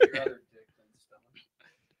internet.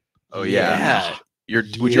 Oh, yeah.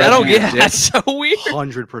 Would you Yeah. I rather don't be a get. dick? That's so weird.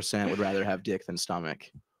 100% would rather have dick than stomach.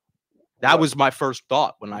 That was my first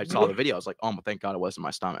thought when I saw the video. I was like, oh, thank God it wasn't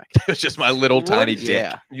my stomach. It was just my little tiny dick.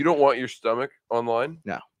 Yeah, You don't want your stomach online?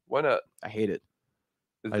 No. Why not? I hate it.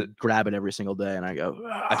 Is I it grab it every single day and I go,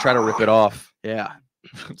 I try to rip it off. yeah,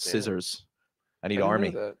 scissors. I I need didn't know army.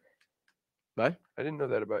 that. What? I didn't know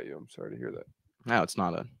that about you. I'm sorry to hear that. No, it's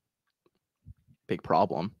not a big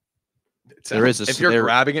problem. It's There is a if you're there-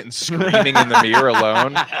 grabbing it and screaming in the mirror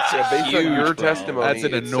alone. Yeah, based on huge, your bro. testimony, That's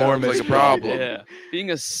an it sounds enormous like a problem. Yeah.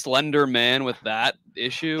 Being a slender man with that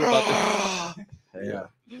issue about the Yeah.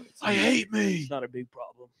 I hate me. It's not a big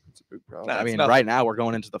problem. It's a big problem. Nah, I it's mean, nothing. right now we're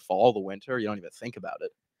going into the fall, the winter. You don't even think about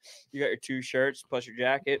it. You got your 2 shirts plus your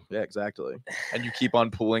jacket. Yeah, exactly. And you keep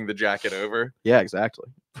on pulling the jacket over. Yeah, exactly.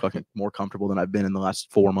 Fucking more comfortable than I've been in the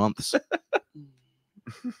last 4 months.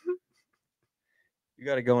 You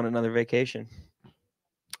got to go on another vacation.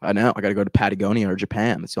 I know. I got to go to Patagonia or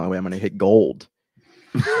Japan. That's the only way I'm going to hit gold.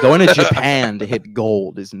 Going to Japan to hit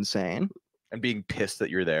gold is insane. And being pissed that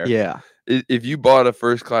you're there. Yeah. If you bought a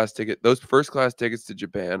first class ticket, those first class tickets to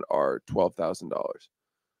Japan are $12,000.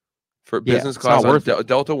 For Yeah, business it's not class, on worth it.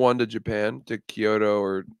 Delta One to Japan to Kyoto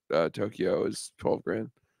or Tokyo is $12,000.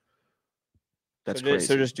 That's so crazy. Just,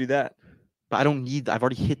 so just do that. But I don't need. I've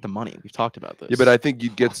already hit the money. We've talked about this. Yeah, but I think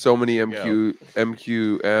you'd get so many you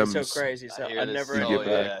MQMs. It's so crazy. So I hear I this never. You so get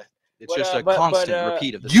yeah. back. it's but, just a but, constant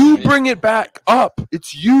repeat of this. You bring it back up.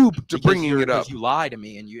 It's you bringing it up. You lie to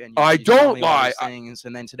me, and you. I you tell don't me all lie. these things,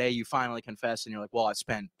 and then today you finally confess, and you're like, "Well, I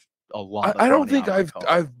spent a lot." I of don't money think on my I've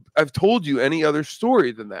car." I've told you any other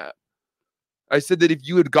story than that. I said that if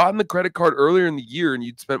you had gotten the credit card earlier in the year and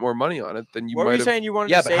you'd spent more money on it, then you What were might you have. saying you wanted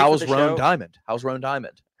Yeah, to but say how for was the Roan show? Diamond? How's Roan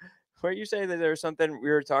Diamond? Where you say that there was something we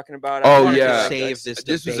were talking about? Oh, wanted to, yeah. Save this.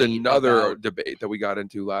 This was debate another about debate that we got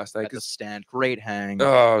into last night. at the 'cause- stand. Great hang.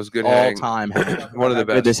 Oh, it was a good all hang. time hang. One of the How good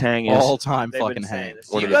best. this hang is. All time They've been fucking saying hang. this.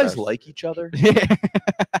 One Do of you the guys best. like each other?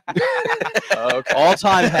 Okay. All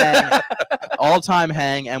time hang. All time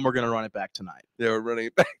hang, and we're gonna run it back tonight. Yeah, we're running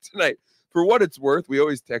it back tonight. For what it's worth, we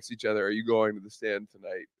always text each other, "Are you going to the stand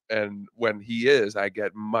tonight?" And when he is, I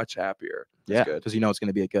get much happier. Yeah, good. because you know it's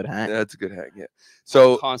gonna be a good hang. That's a good hang. Yeah.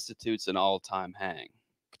 So constitutes an all-time hang.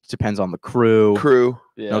 depends on the crew.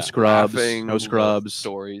 Yeah. No scrubs. Laughing, No scrubs.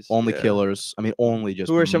 Stories. Only Yeah. killers. I mean, only just.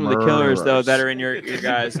 Who are some of the killers though that murderers. are in your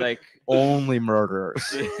guys like? Only murderers.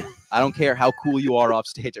 I don't care how cool you are off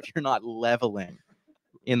stage. If you're not leveling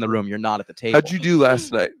in the room, you're not at the table. How'd you do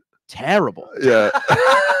last night? Terrible. Yeah.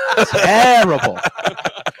 Terrible.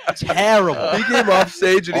 Terrible. He came off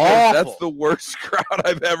stage and he goes, Awful. "That's the worst crowd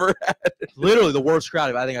I've ever had." Literally the worst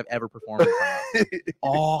crowd I think I've ever performed in front of.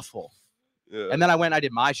 Awful. Yeah. And then I went. I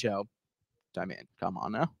did my show. I mean, come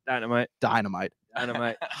on now. Dynamite. Dynamite.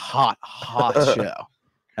 Hot. Hot show.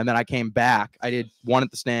 And then I came back. I did one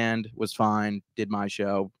at the stand, was fine. Did my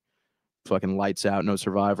show, fucking lights out, no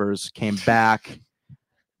survivors. Came back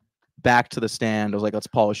to the stand. I was like, let's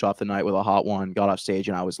polish off the night with a hot one. Got off stage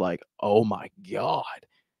and I was like, oh my God.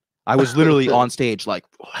 I was literally on stage like,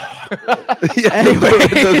 Anyways,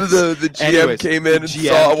 the GM Anyways, came the in and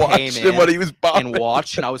GM watched came him in when he was bombing. and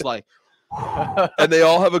watched. And I was like, And they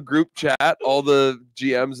all have a group chat. All the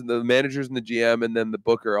GMs and the managers and the GM and then the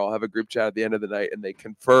booker all have a group chat at the end of the night, and they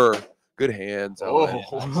confer. Good hands, Owen.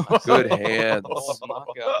 Good hands. Oh my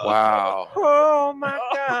God. Wow, Oh my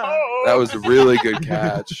God. that was a really good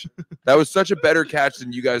catch. That was such a better catch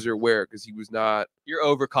than you guys are aware, because he was not. You're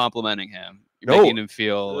over complimenting him. You're No. making him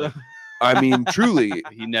feel like I mean, truly,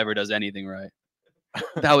 he never does anything right.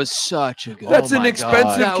 That was such a good. that's Oh an my expensive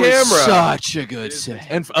God. that camera. was such a good set.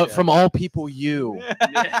 and from all people, you.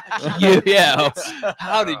 Yeah.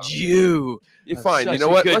 How did you? You're That's fine. You such know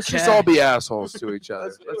a what? good Let's just all be catch. assholes to each other.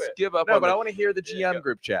 Let's do Let's it. give up No, on but the- I want to hear the Yeah, GM go.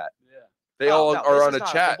 group chat. They all are on a It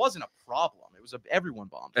chat. wasn't a problem. It was everyone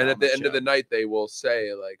bombed. And out at on the the end of show. the night, they will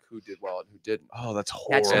say like who did well and who didn't. Oh, that's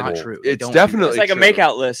horrible. That's not true. They It's don't do definitely It's like a true.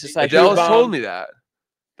 makeout list. It's like who Dallas told bombed, me that.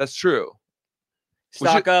 That's true.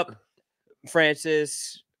 Stock Up,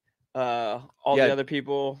 Francis, all Yeah. the other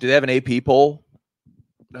people. Do they have an AP poll?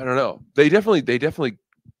 I don't know. They definitely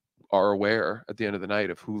are aware at the end of the night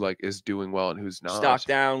of who like is doing well and who's not. Stock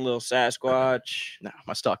down, little Sasquatch. No,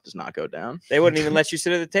 my stock does not go down. They wouldn't even let you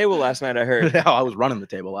sit at the table last night. I heard. No, I was running the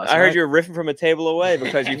table last night. I heard you were riffing from a table away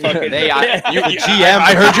because you fucking. The GM.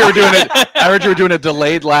 I heard you were doing it. I heard you were doing a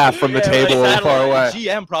delayed laugh from the Yeah, table like far away. The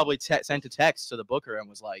GM probably sent a text to the booker and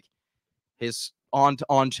was like, his on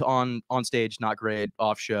stage not great,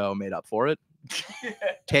 off show made up for it.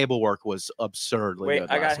 Table work was absurdly Wait,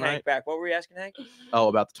 good I got last Hank night. back. What were you asking, Hank? Oh,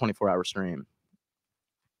 about the 24-hour stream.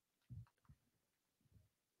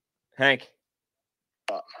 Hank.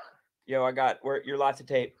 Yo, I got your lots of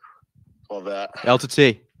tape. Well, that. L to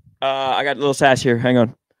T. I got a little sass here. Hang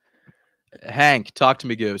on. Hank, talk to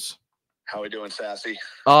me, Goose. How we doing, Sassy?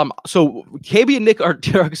 So KB and Nick are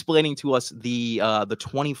explaining to us the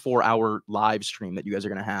 24-hour live stream that you guys are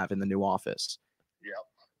gonna have in the new office.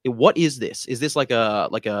 Yep. What is this? Is this like a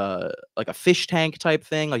fish tank type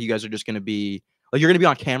thing? Like you guys are just gonna be like you're gonna be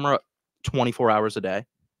on camera 24 hours a day?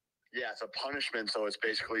 Yeah, it's a punishment. So it's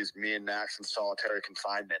basically me and Max in solitary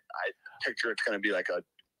confinement. I picture it's going to be like a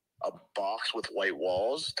box with white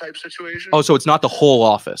walls type situation. Oh, so it's not the whole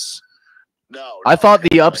office. No. I no, thought it's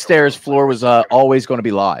the like a upstairs little floor was place. always going to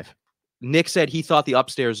be live. Nick said he thought the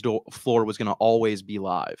upstairs floor was gonna always be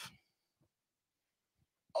live.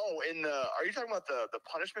 Oh, are you talking about the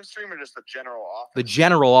punishment stream or just the general office? The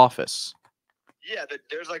general office. Yeah,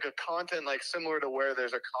 there's like a content like similar to where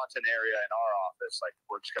there's a content area in our office. Like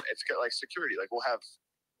it's got like security. Like we'll have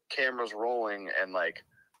cameras rolling and like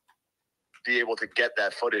be able to get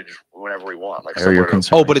that footage whenever we want. Like Area similar to-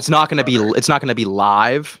 concern. Oh, but it's not gonna be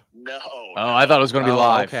live. No. Oh, I thought it was going to be Oh,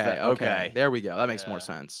 live. Okay. There we go. That makes more Yeah.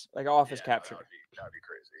 sense. Like office Yeah, capture. That'd be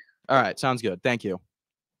crazy. All right, sounds good. Thank you.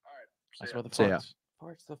 That's So, what the See ya. farts.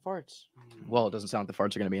 Farts, the farts. Well, it doesn't sound like the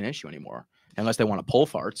farts are going to be an issue anymore, unless they want to pull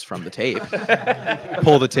farts from the tape.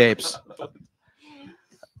 Pull the tapes.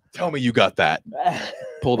 Tell me you got that.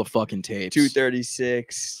 Pull the fucking tapes.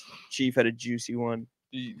 236. Chief had a juicy one.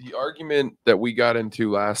 The argument that we got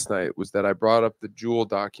into last night was that I brought up the Jewel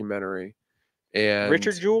documentary and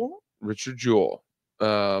Richard Jewell? Richard Jewell.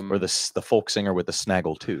 Or the folk singer with the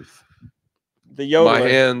snaggle tooth. The yodeler. My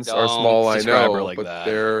hands are Don't small, I describe her know, like but that.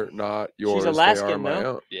 they're not yours. Alaskan, they are my no?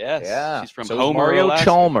 own. Yes. She's from so Homer, Mario Alaska.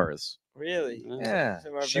 Chalmers. Really? Yeah.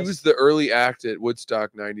 Some of our She best- was the early act at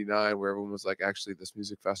Woodstock '99, where everyone was like, "Actually, this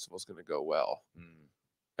music festival is going to go well,"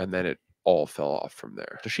 and then it all fell off from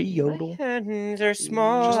there. Does she yodel? My hands are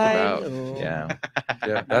small. Just I about. know. Yeah.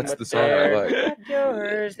 Yeah, that's But the song I they're like. not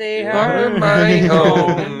yours, they Are are my mine.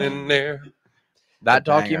 own in there. That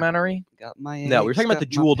banger. documentary? Got my No, we were talking about the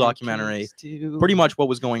eggs, got Jewel my documentary. pancakes too. Pretty much what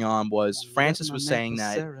was going on was Love Francis my was saying maple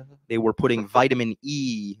that syrup. they were putting vitamin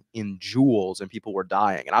E in Juuls and people were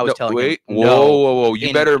dying. And I was No, telling wait, him, whoa, no. whoa, whoa! You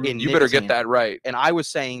in better nicotine. get that right. And I was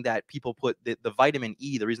saying that people put the vitamin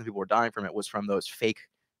E, the reason people were dying from it was from those fake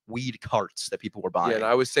weed carts that people were buying. Yeah, and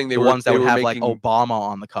I was saying the ones that would have like Obama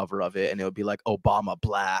on the cover of it, and it would be like Obama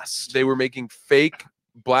Blast. they were making fake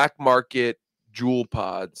black market Juul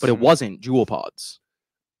pods. But it wasn't Juul pods.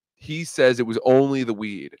 He says it was only the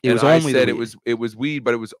weed. It was and I only the said weed. it was weed,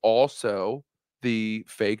 but it was also the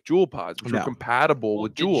fake Juul pods, which No. were compatible Well,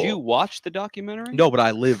 with did Juul. you watch the documentary? No, but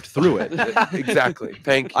I lived through it. Exactly.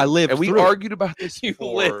 Thank you. I lived and we through it. argued about this You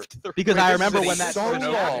for lived through Because it. I remember This when is that so first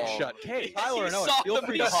long. happened. Shut case. Tyler, He no, saw feel them,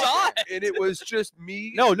 free he to saw hop in. and it was just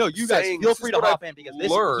me. No, you guys saying, feel this free is to what hop I've in because he's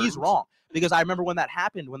learned. wrong. Because I remember when that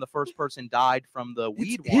happened, when the first person died from the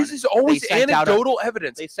weed one. His is always sent out a- anecdotal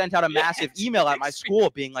evidence. They sent out a massive Yes, email at my it's school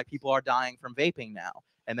being like, people are dying from vaping now.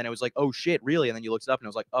 And then it was like, oh shit, really? And then you looked it up and it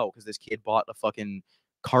was like, oh, because this kid bought a fucking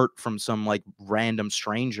cart from some like random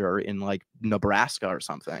stranger in like Nebraska or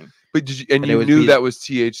something. But did you, And it you was knew weed. that was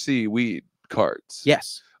THC weed carts.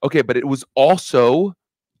 Yes. Okay, but it was also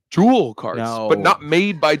Juul carts, but No. not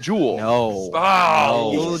made by Juul. No.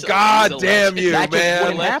 Oh, No. He's a- God he's a damn legend. you, That just man.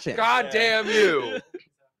 wouldn't happen. God damn you.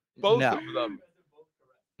 Both No. of them.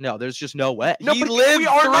 No, there's just no way. No, he but lived we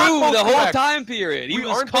are not through both the whole correct. time period. He We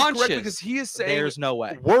was aren't both correct conscious. because he is saying There's no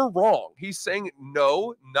way. we're wrong. He's saying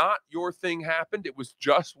no, not your thing happened. It was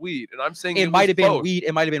just weed, and I'm saying It might was have been both. weed.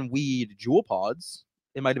 It might have been weed Juul pods.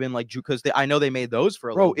 It might have been like because I know they made those for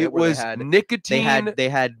a Bro, little bit. it where was they nicotine. they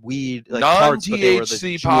had weed like carts, but they were the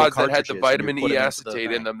non-THC Juul pods that had cartridges, the and you vitamin put E 'em into the acetate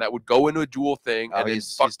in thing. them that would go into a Juul thing Oh, and then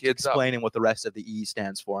he's fuck kids up. explaining what the rest of the E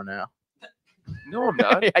stands for now. No, I'm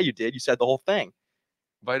not. Yeah, you did. You said the whole thing.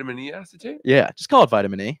 Vitamin E acetate? Yeah, just call it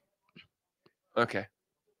vitamin E. Okay.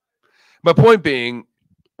 My point being,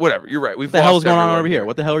 whatever. You're right. We've What the hell is lost going on everyone over here?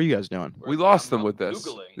 What the hell are you guys doing? We lost them with this.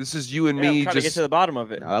 Googling. This is you and Yeah, I'm me trying to get just to the bottom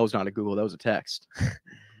of it. No, that was not a Google. That was a text. That's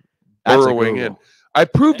a burrowing in. Google. I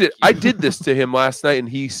proved it. Thank I did this to him last night, and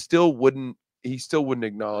he still wouldn't. He still wouldn't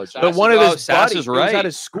acknowledge. Sass But is- one of oh, his Sass buddies is it was right. at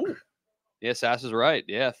his school. Yeah, Sass is right.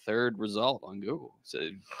 Yeah, third result on Google. So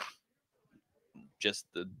just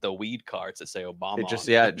the weed carts that say Obama. It just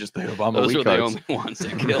on them. just the Obama Those weed were the cards. only ones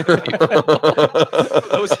that killed people.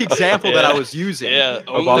 That was the example that I Yeah. was using. Yeah,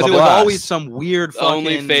 Because Obama it was Blast. always some weird the fucking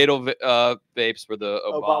only fatal vapes were the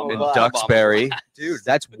Obama. Obama In Blast. Duxbury. dude.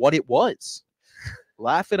 That's what it was.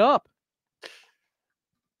 Laugh it up.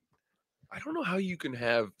 I don't know how you can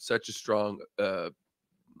have such a strong.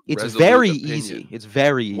 It's resolute very opinion easy. It's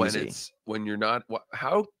very when easy. when you're not.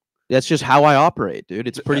 How That's just how I operate, dude.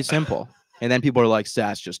 It's pretty simple. And then people are like,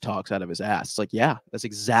 Sass just talks out of his ass. It's like, yeah, that's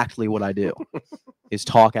exactly what I do. Is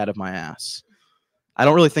talk out of my ass. I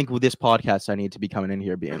don't really think with this podcast I need to be coming in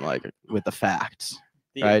here being like with the facts,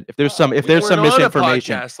 right? If there's some we there's some weren't on a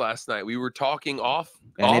misinformation, podcast last night. We were talking off.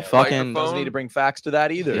 And it off fucking- Doesn't microphone. need to bring facts to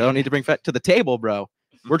that either. you don't need to bring fact to the table, bro.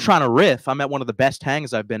 We're Mhm. trying to riff. I'm at one of the best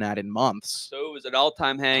hangs I've been at in months. So it was an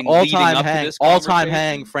all-time hang. All leading time up to hang, this all time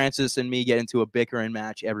hang. conversation? Francis and me get into a bickering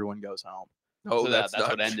match. Everyone goes home. No, So that's that's not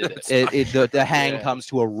what ended that's it. not- The hang Yeah. comes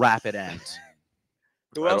to a rapid end.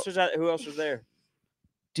 Who else was that? Who else was there?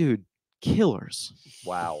 Dude, killers.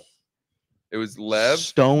 Wow. It was Lev.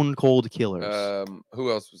 Stone cold killers.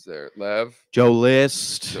 Who else was there? Lev, Joe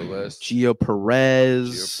List, Joe List, Gio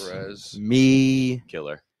Perez, Gio Perez. me.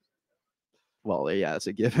 Killer. Well, yeah, that's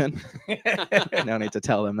a given. No need to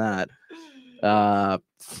tell them that.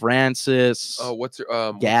 Francis, Oh, what's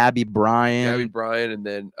her? Gabby Bryan, Gabby Bryan, and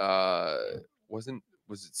then was it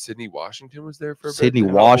Sydney Washington was there for a bit? Sydney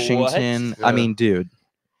No. Washington. I Yeah. mean, dude.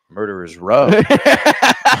 Murderer's Row.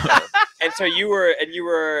 And so you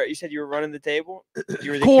said you were running the table.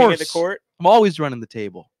 You were the Of king of the course. court. I'm always running the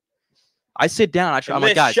table. I sit down. I'm like,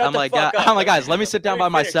 Liz, guys. shut I'm the like, fuck up. I'm like, guys. Let me sit down Let by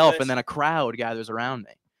me finish, myself, Liz. and then a crowd gathers around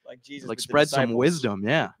me. Like Jesus. Like with the spread some disciples. wisdom.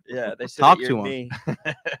 Yeah, Yeah, they said Talk that to you're 'em. me.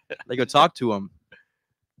 they go talk to him.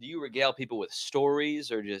 Do you regale people with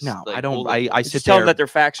stories or just No, like, I don't. hold I them- sit Just tell them there. that their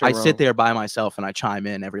facts are I wrong. sit there by myself and I chime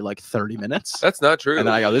in every like 30 minutes, That's not true. and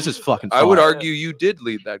then I go, "This is fucking." I would fun." argue you did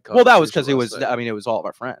lead that. Well, that was because it conversation was. last night. I mean, it was all of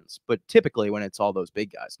our friends. But typically, when it's all those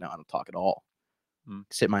big guys, no, I don't talk at all. Hmm.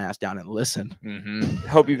 Sit my ass down and listen. Mm-hmm.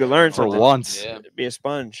 Hope you can learn For something. once, Yeah. Be a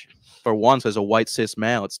sponge. for once, as a white cis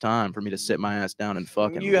male, it's time for me to sit my ass down and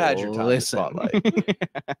fucking. You had your time in the listen. spotlight.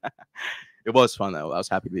 It was fun though. I was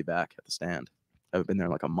happy to be back at the stand. I've been there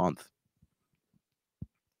like a month.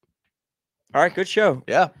 All right, good show.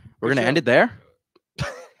 Yeah. We're Good gonna show. end it there.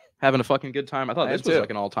 Having a fucking good time. I thought I this am was too. like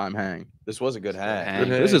an all-time hang. This was a good hang. hang.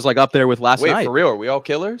 This is like up there with last Wait, night. for real? Are we all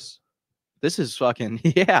killers? This is fucking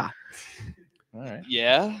yeah. All right.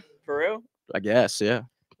 Yeah. For real? I guess yeah.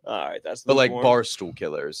 All right, that's But like lukewarm. barstool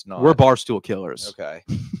killers, not We're barstool killers. Okay.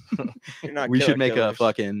 You're not We should killer make killers. a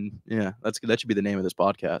fucking yeah. That should be the name of this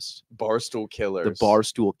podcast. Barstool killers. The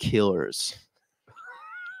barstool killers.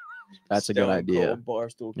 That's a good Stone idea. Cold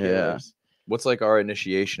Barstool Yeah. killers. What's like our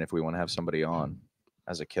initiation if we want to have somebody on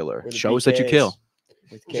as a killer? With the Show us that you PKs. kill.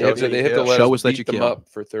 With They have to, KD. they have to let Show us us that beat you them kill. up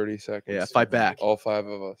for 30 seconds. Yeah, fight back. All 5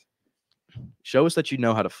 of us. Show us that you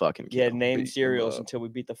know how to fucking Yeah, kill. name beat them cereals up. until we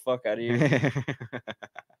beat the fuck out of you.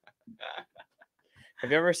 Have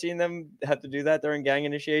you ever seen them have to do that during gang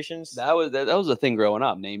initiations? That was a thing growing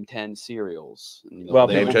up. Name 10 cereals. And, Well,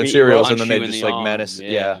 they Name would 10 beat you cereals, up, and then they punch you in just, the like, arm. menace-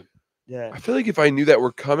 yeah. Yeah, I feel like if I knew that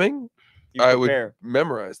were coming, you I would prepare.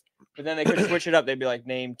 memorize. But then they could switch it up. They'd be like,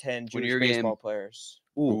 name 10 When Jewish you're getting- baseball players.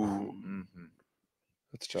 Ooh. Mhm.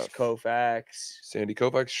 That's tough. Koufax, Sandy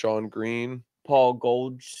Koufax, Sean Green. Paul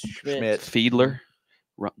Goldschmidt, Schmidt. Fiedler.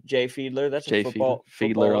 Jay Fiedler. That's Jay a football.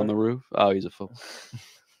 Fiedler on footballer. the roof. Oh, he's a football.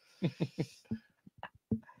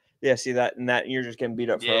 Yeah, see that and that you're just getting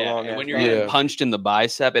beat up for a long. and when ass you're time. getting Yeah. punched in the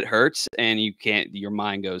bicep, it hurts, and you can't. Your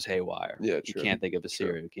mind goes haywire. Yeah, You true. can't think of a True.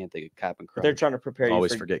 cereal. You can't think of Captain But they're Crunch. trying to prepare you.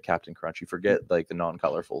 Always for, forget Captain Crunch. You forget like the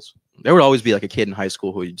non-colorfuls. There would always be like a kid in high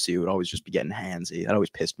school who you'd see who would always just be getting handsy. That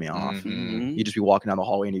always pissed me off. Mhm. You'd just be walking down the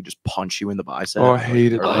hallway and he'd just punch you in the bicep. Oh, I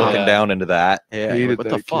hated Or Oh, that. looking yeah. down into that. Yeah, you're hated like, what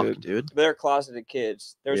the that fuck, kid. dude? They're closeted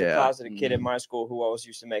kids. There was a Yeah. closeted kid in my school who always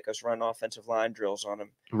used to make us run offensive line drills on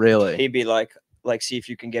him. Really? He'd be like, see if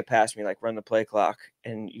you can get past me, like run the play clock,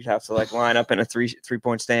 and you'd have to like line up in a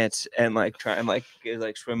three-point stance and like try and like get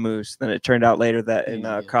like swim moves. Then it turned out later that in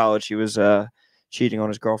Yeah. college he was cheating on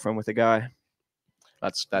his girlfriend with a guy.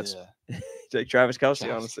 That's Yeah. Like Travis Kelsey,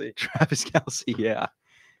 Kelsey. honestly, Travis Kelsey. Yeah.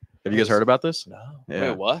 Have you guys heard about this? No. Yeah.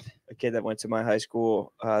 Wait, what? a kid that went to my high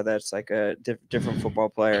school. That's like a different football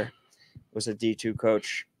player. Was a D2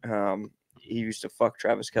 coach. He used to fuck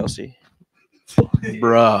Travis Kelsey.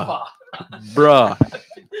 Bruh. Bruh.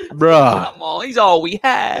 Bruh. Come on, he's all we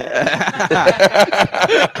had.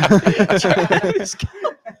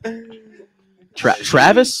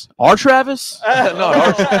 Travis? Our Travis? Not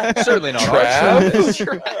our, certainly not Travis?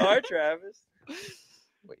 Our Travis.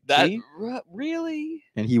 That See? really?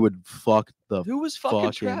 And he would fuck the Who was fucking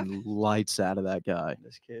fucking Travis? lights out of that guy.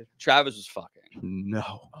 This kid. Travis was fucking.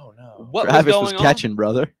 No. Oh no. What Travis was was going on? catching,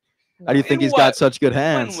 brother. How do you think In he's got what? such good When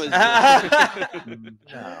hands? was No. He's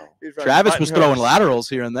running Travis was button throwing hooks. laterals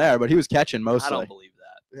here and there, but he was catching I mostly. don't believe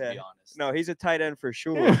that. To be Yeah. honest. No, he's a tight end for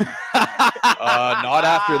sure. Not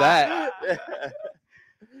after that.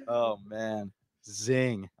 Oh man.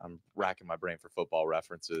 Zing. I'm racking my brain for football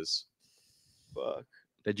references. Fuck.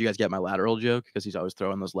 Did you guys get my lateral joke? Because he's always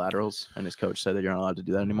throwing those laterals, and his coach said that you're not allowed to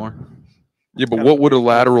do that anymore. Yeah, but what would a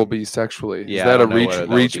lateral be sexually? Yeah, Is I that a don't know reach whether that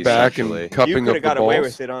would reach be back sexually. and cupping You of could the have got balls? away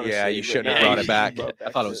with it, honestly. Yeah, you but shouldn't no, have brought it you back. brought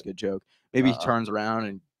I thought it was a good joke. Maybe he Uh-uh. turns around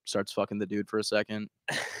and starts fucking the dude for a second.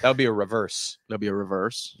 That would be a reverse. That'd be a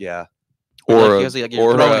reverse. Yeah. Or Like, a- like you're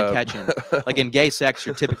or throwing a- and catching. Like in gay sex,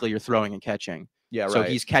 you're throwing and catching. Yeah. So right.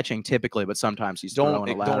 he's catching typically, but sometimes he's don't throwing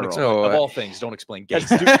a don't lateral. explain, No, of I- all things. Don't explain gay.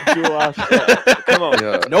 That's dual Come on.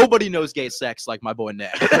 Yeah. Nobody knows gay sex like my boy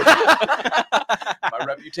Nick. My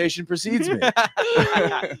reputation precedes me.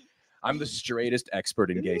 I'm the straightest expert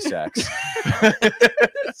in gay sex.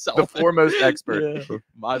 The foremost expert.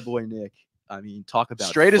 My boy Nick. I mean, talk about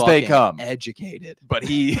Straight as they fucking come. educated. But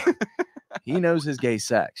he knows his gay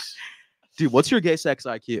sex. Dude, what's your gay sex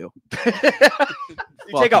IQ?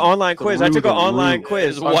 You take an Fucking online quiz. I through took an the online roof.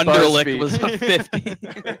 quiz. His on Wonderlic BuzzFeed. was a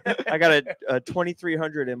 50. I got a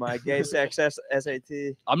 2300 in my gay sex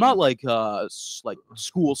SAT. I'm not like like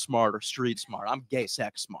school smart or street smart. I'm gay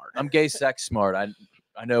sex smart. I'm gay sex smart.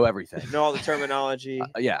 I know everything. Know all the terminology.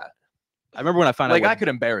 Yeah. I remember when I found Like out. I could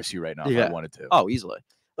embarrass you right now if Yeah. I wanted to. Oh, easily.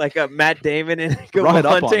 Like Matt Damon in Good Run Will it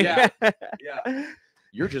up on Hunting. Yeah.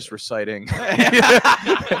 You're just reciting.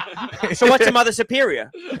 So what's a mother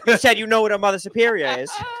superior? You said you know what a mother superior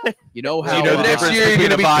is. You know how You know the Next difference year you're between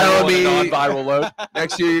gonna a be viral telling and a me non-viral load.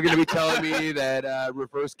 Next year, you're going to be telling me that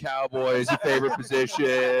reverse cowboy is your favorite position,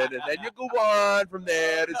 and then you go on from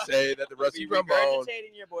there to say that the Rusty Ramon.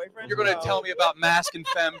 Your boyfriend. You're gonna tell me about Mask and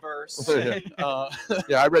Femverse.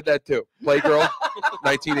 Yeah, I read that too. Playgirl,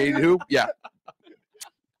 1982. Yeah,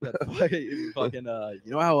 fucking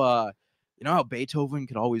you know how Beethoven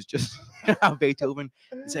could always just how Beethoven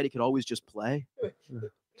said he could always just play.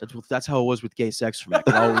 That's how it was with gay sex for me. I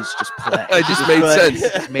could always just play. It just made sense.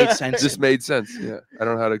 It made sense. Just made sense. Yeah, I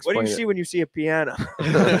don't know how to What explain do you it. see when you see a piano?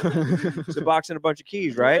 It's a box and a bunch of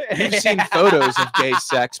keys, right? You've seen photos of gay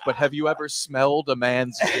sex, but have you ever smelled a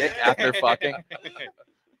man's dick after fucking?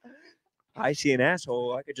 I see an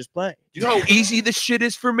asshole, I could just play. You know how easy this shit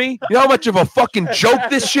is for me? You know how much of a fucking joke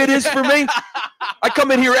this shit is for me? I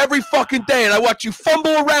come in here every fucking day and I watch you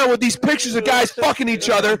fumble around with these pictures of guys fucking each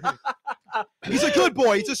other. He's a good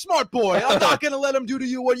boy. He's a smart boy. I'm not gonna let him do to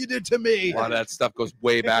you what you did to me. A lot of that stuff goes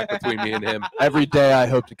way back between me and him. Every day I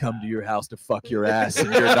hope to come to your house to fuck your ass,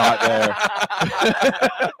 and you're not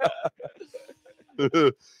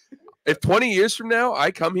there. If 20 years from now I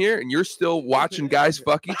come here and you're still watching guys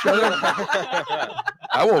fuck each other,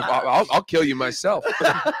 I won't. I'll kill you myself.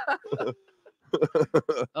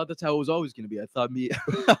 Oh, that's how it was always going to be. I thought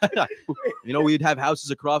we'd have houses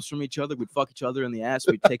across from each other. We'd fuck each other in the ass.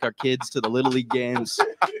 We'd take our kids to the Little League games.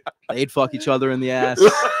 They'd fuck each other in the ass.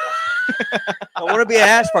 I want to be an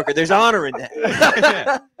ass fucker. There's honor in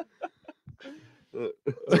that.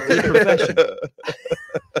 Profession.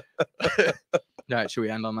 All right, should we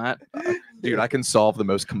end on that? Dude, I can solve the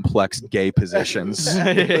most complex gay positions.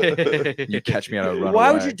 You catch me on a runaway.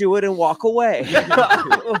 Why would you do it and walk away?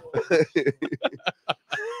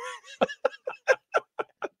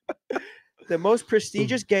 The most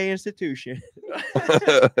prestigious gay institution.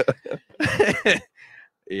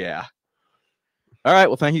 Yeah. All right.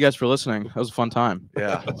 Well, thank you guys for listening. That was a fun time.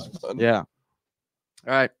 Yeah. Yeah. All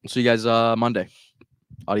right. We'll see you guys Monday.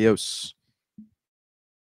 Adios.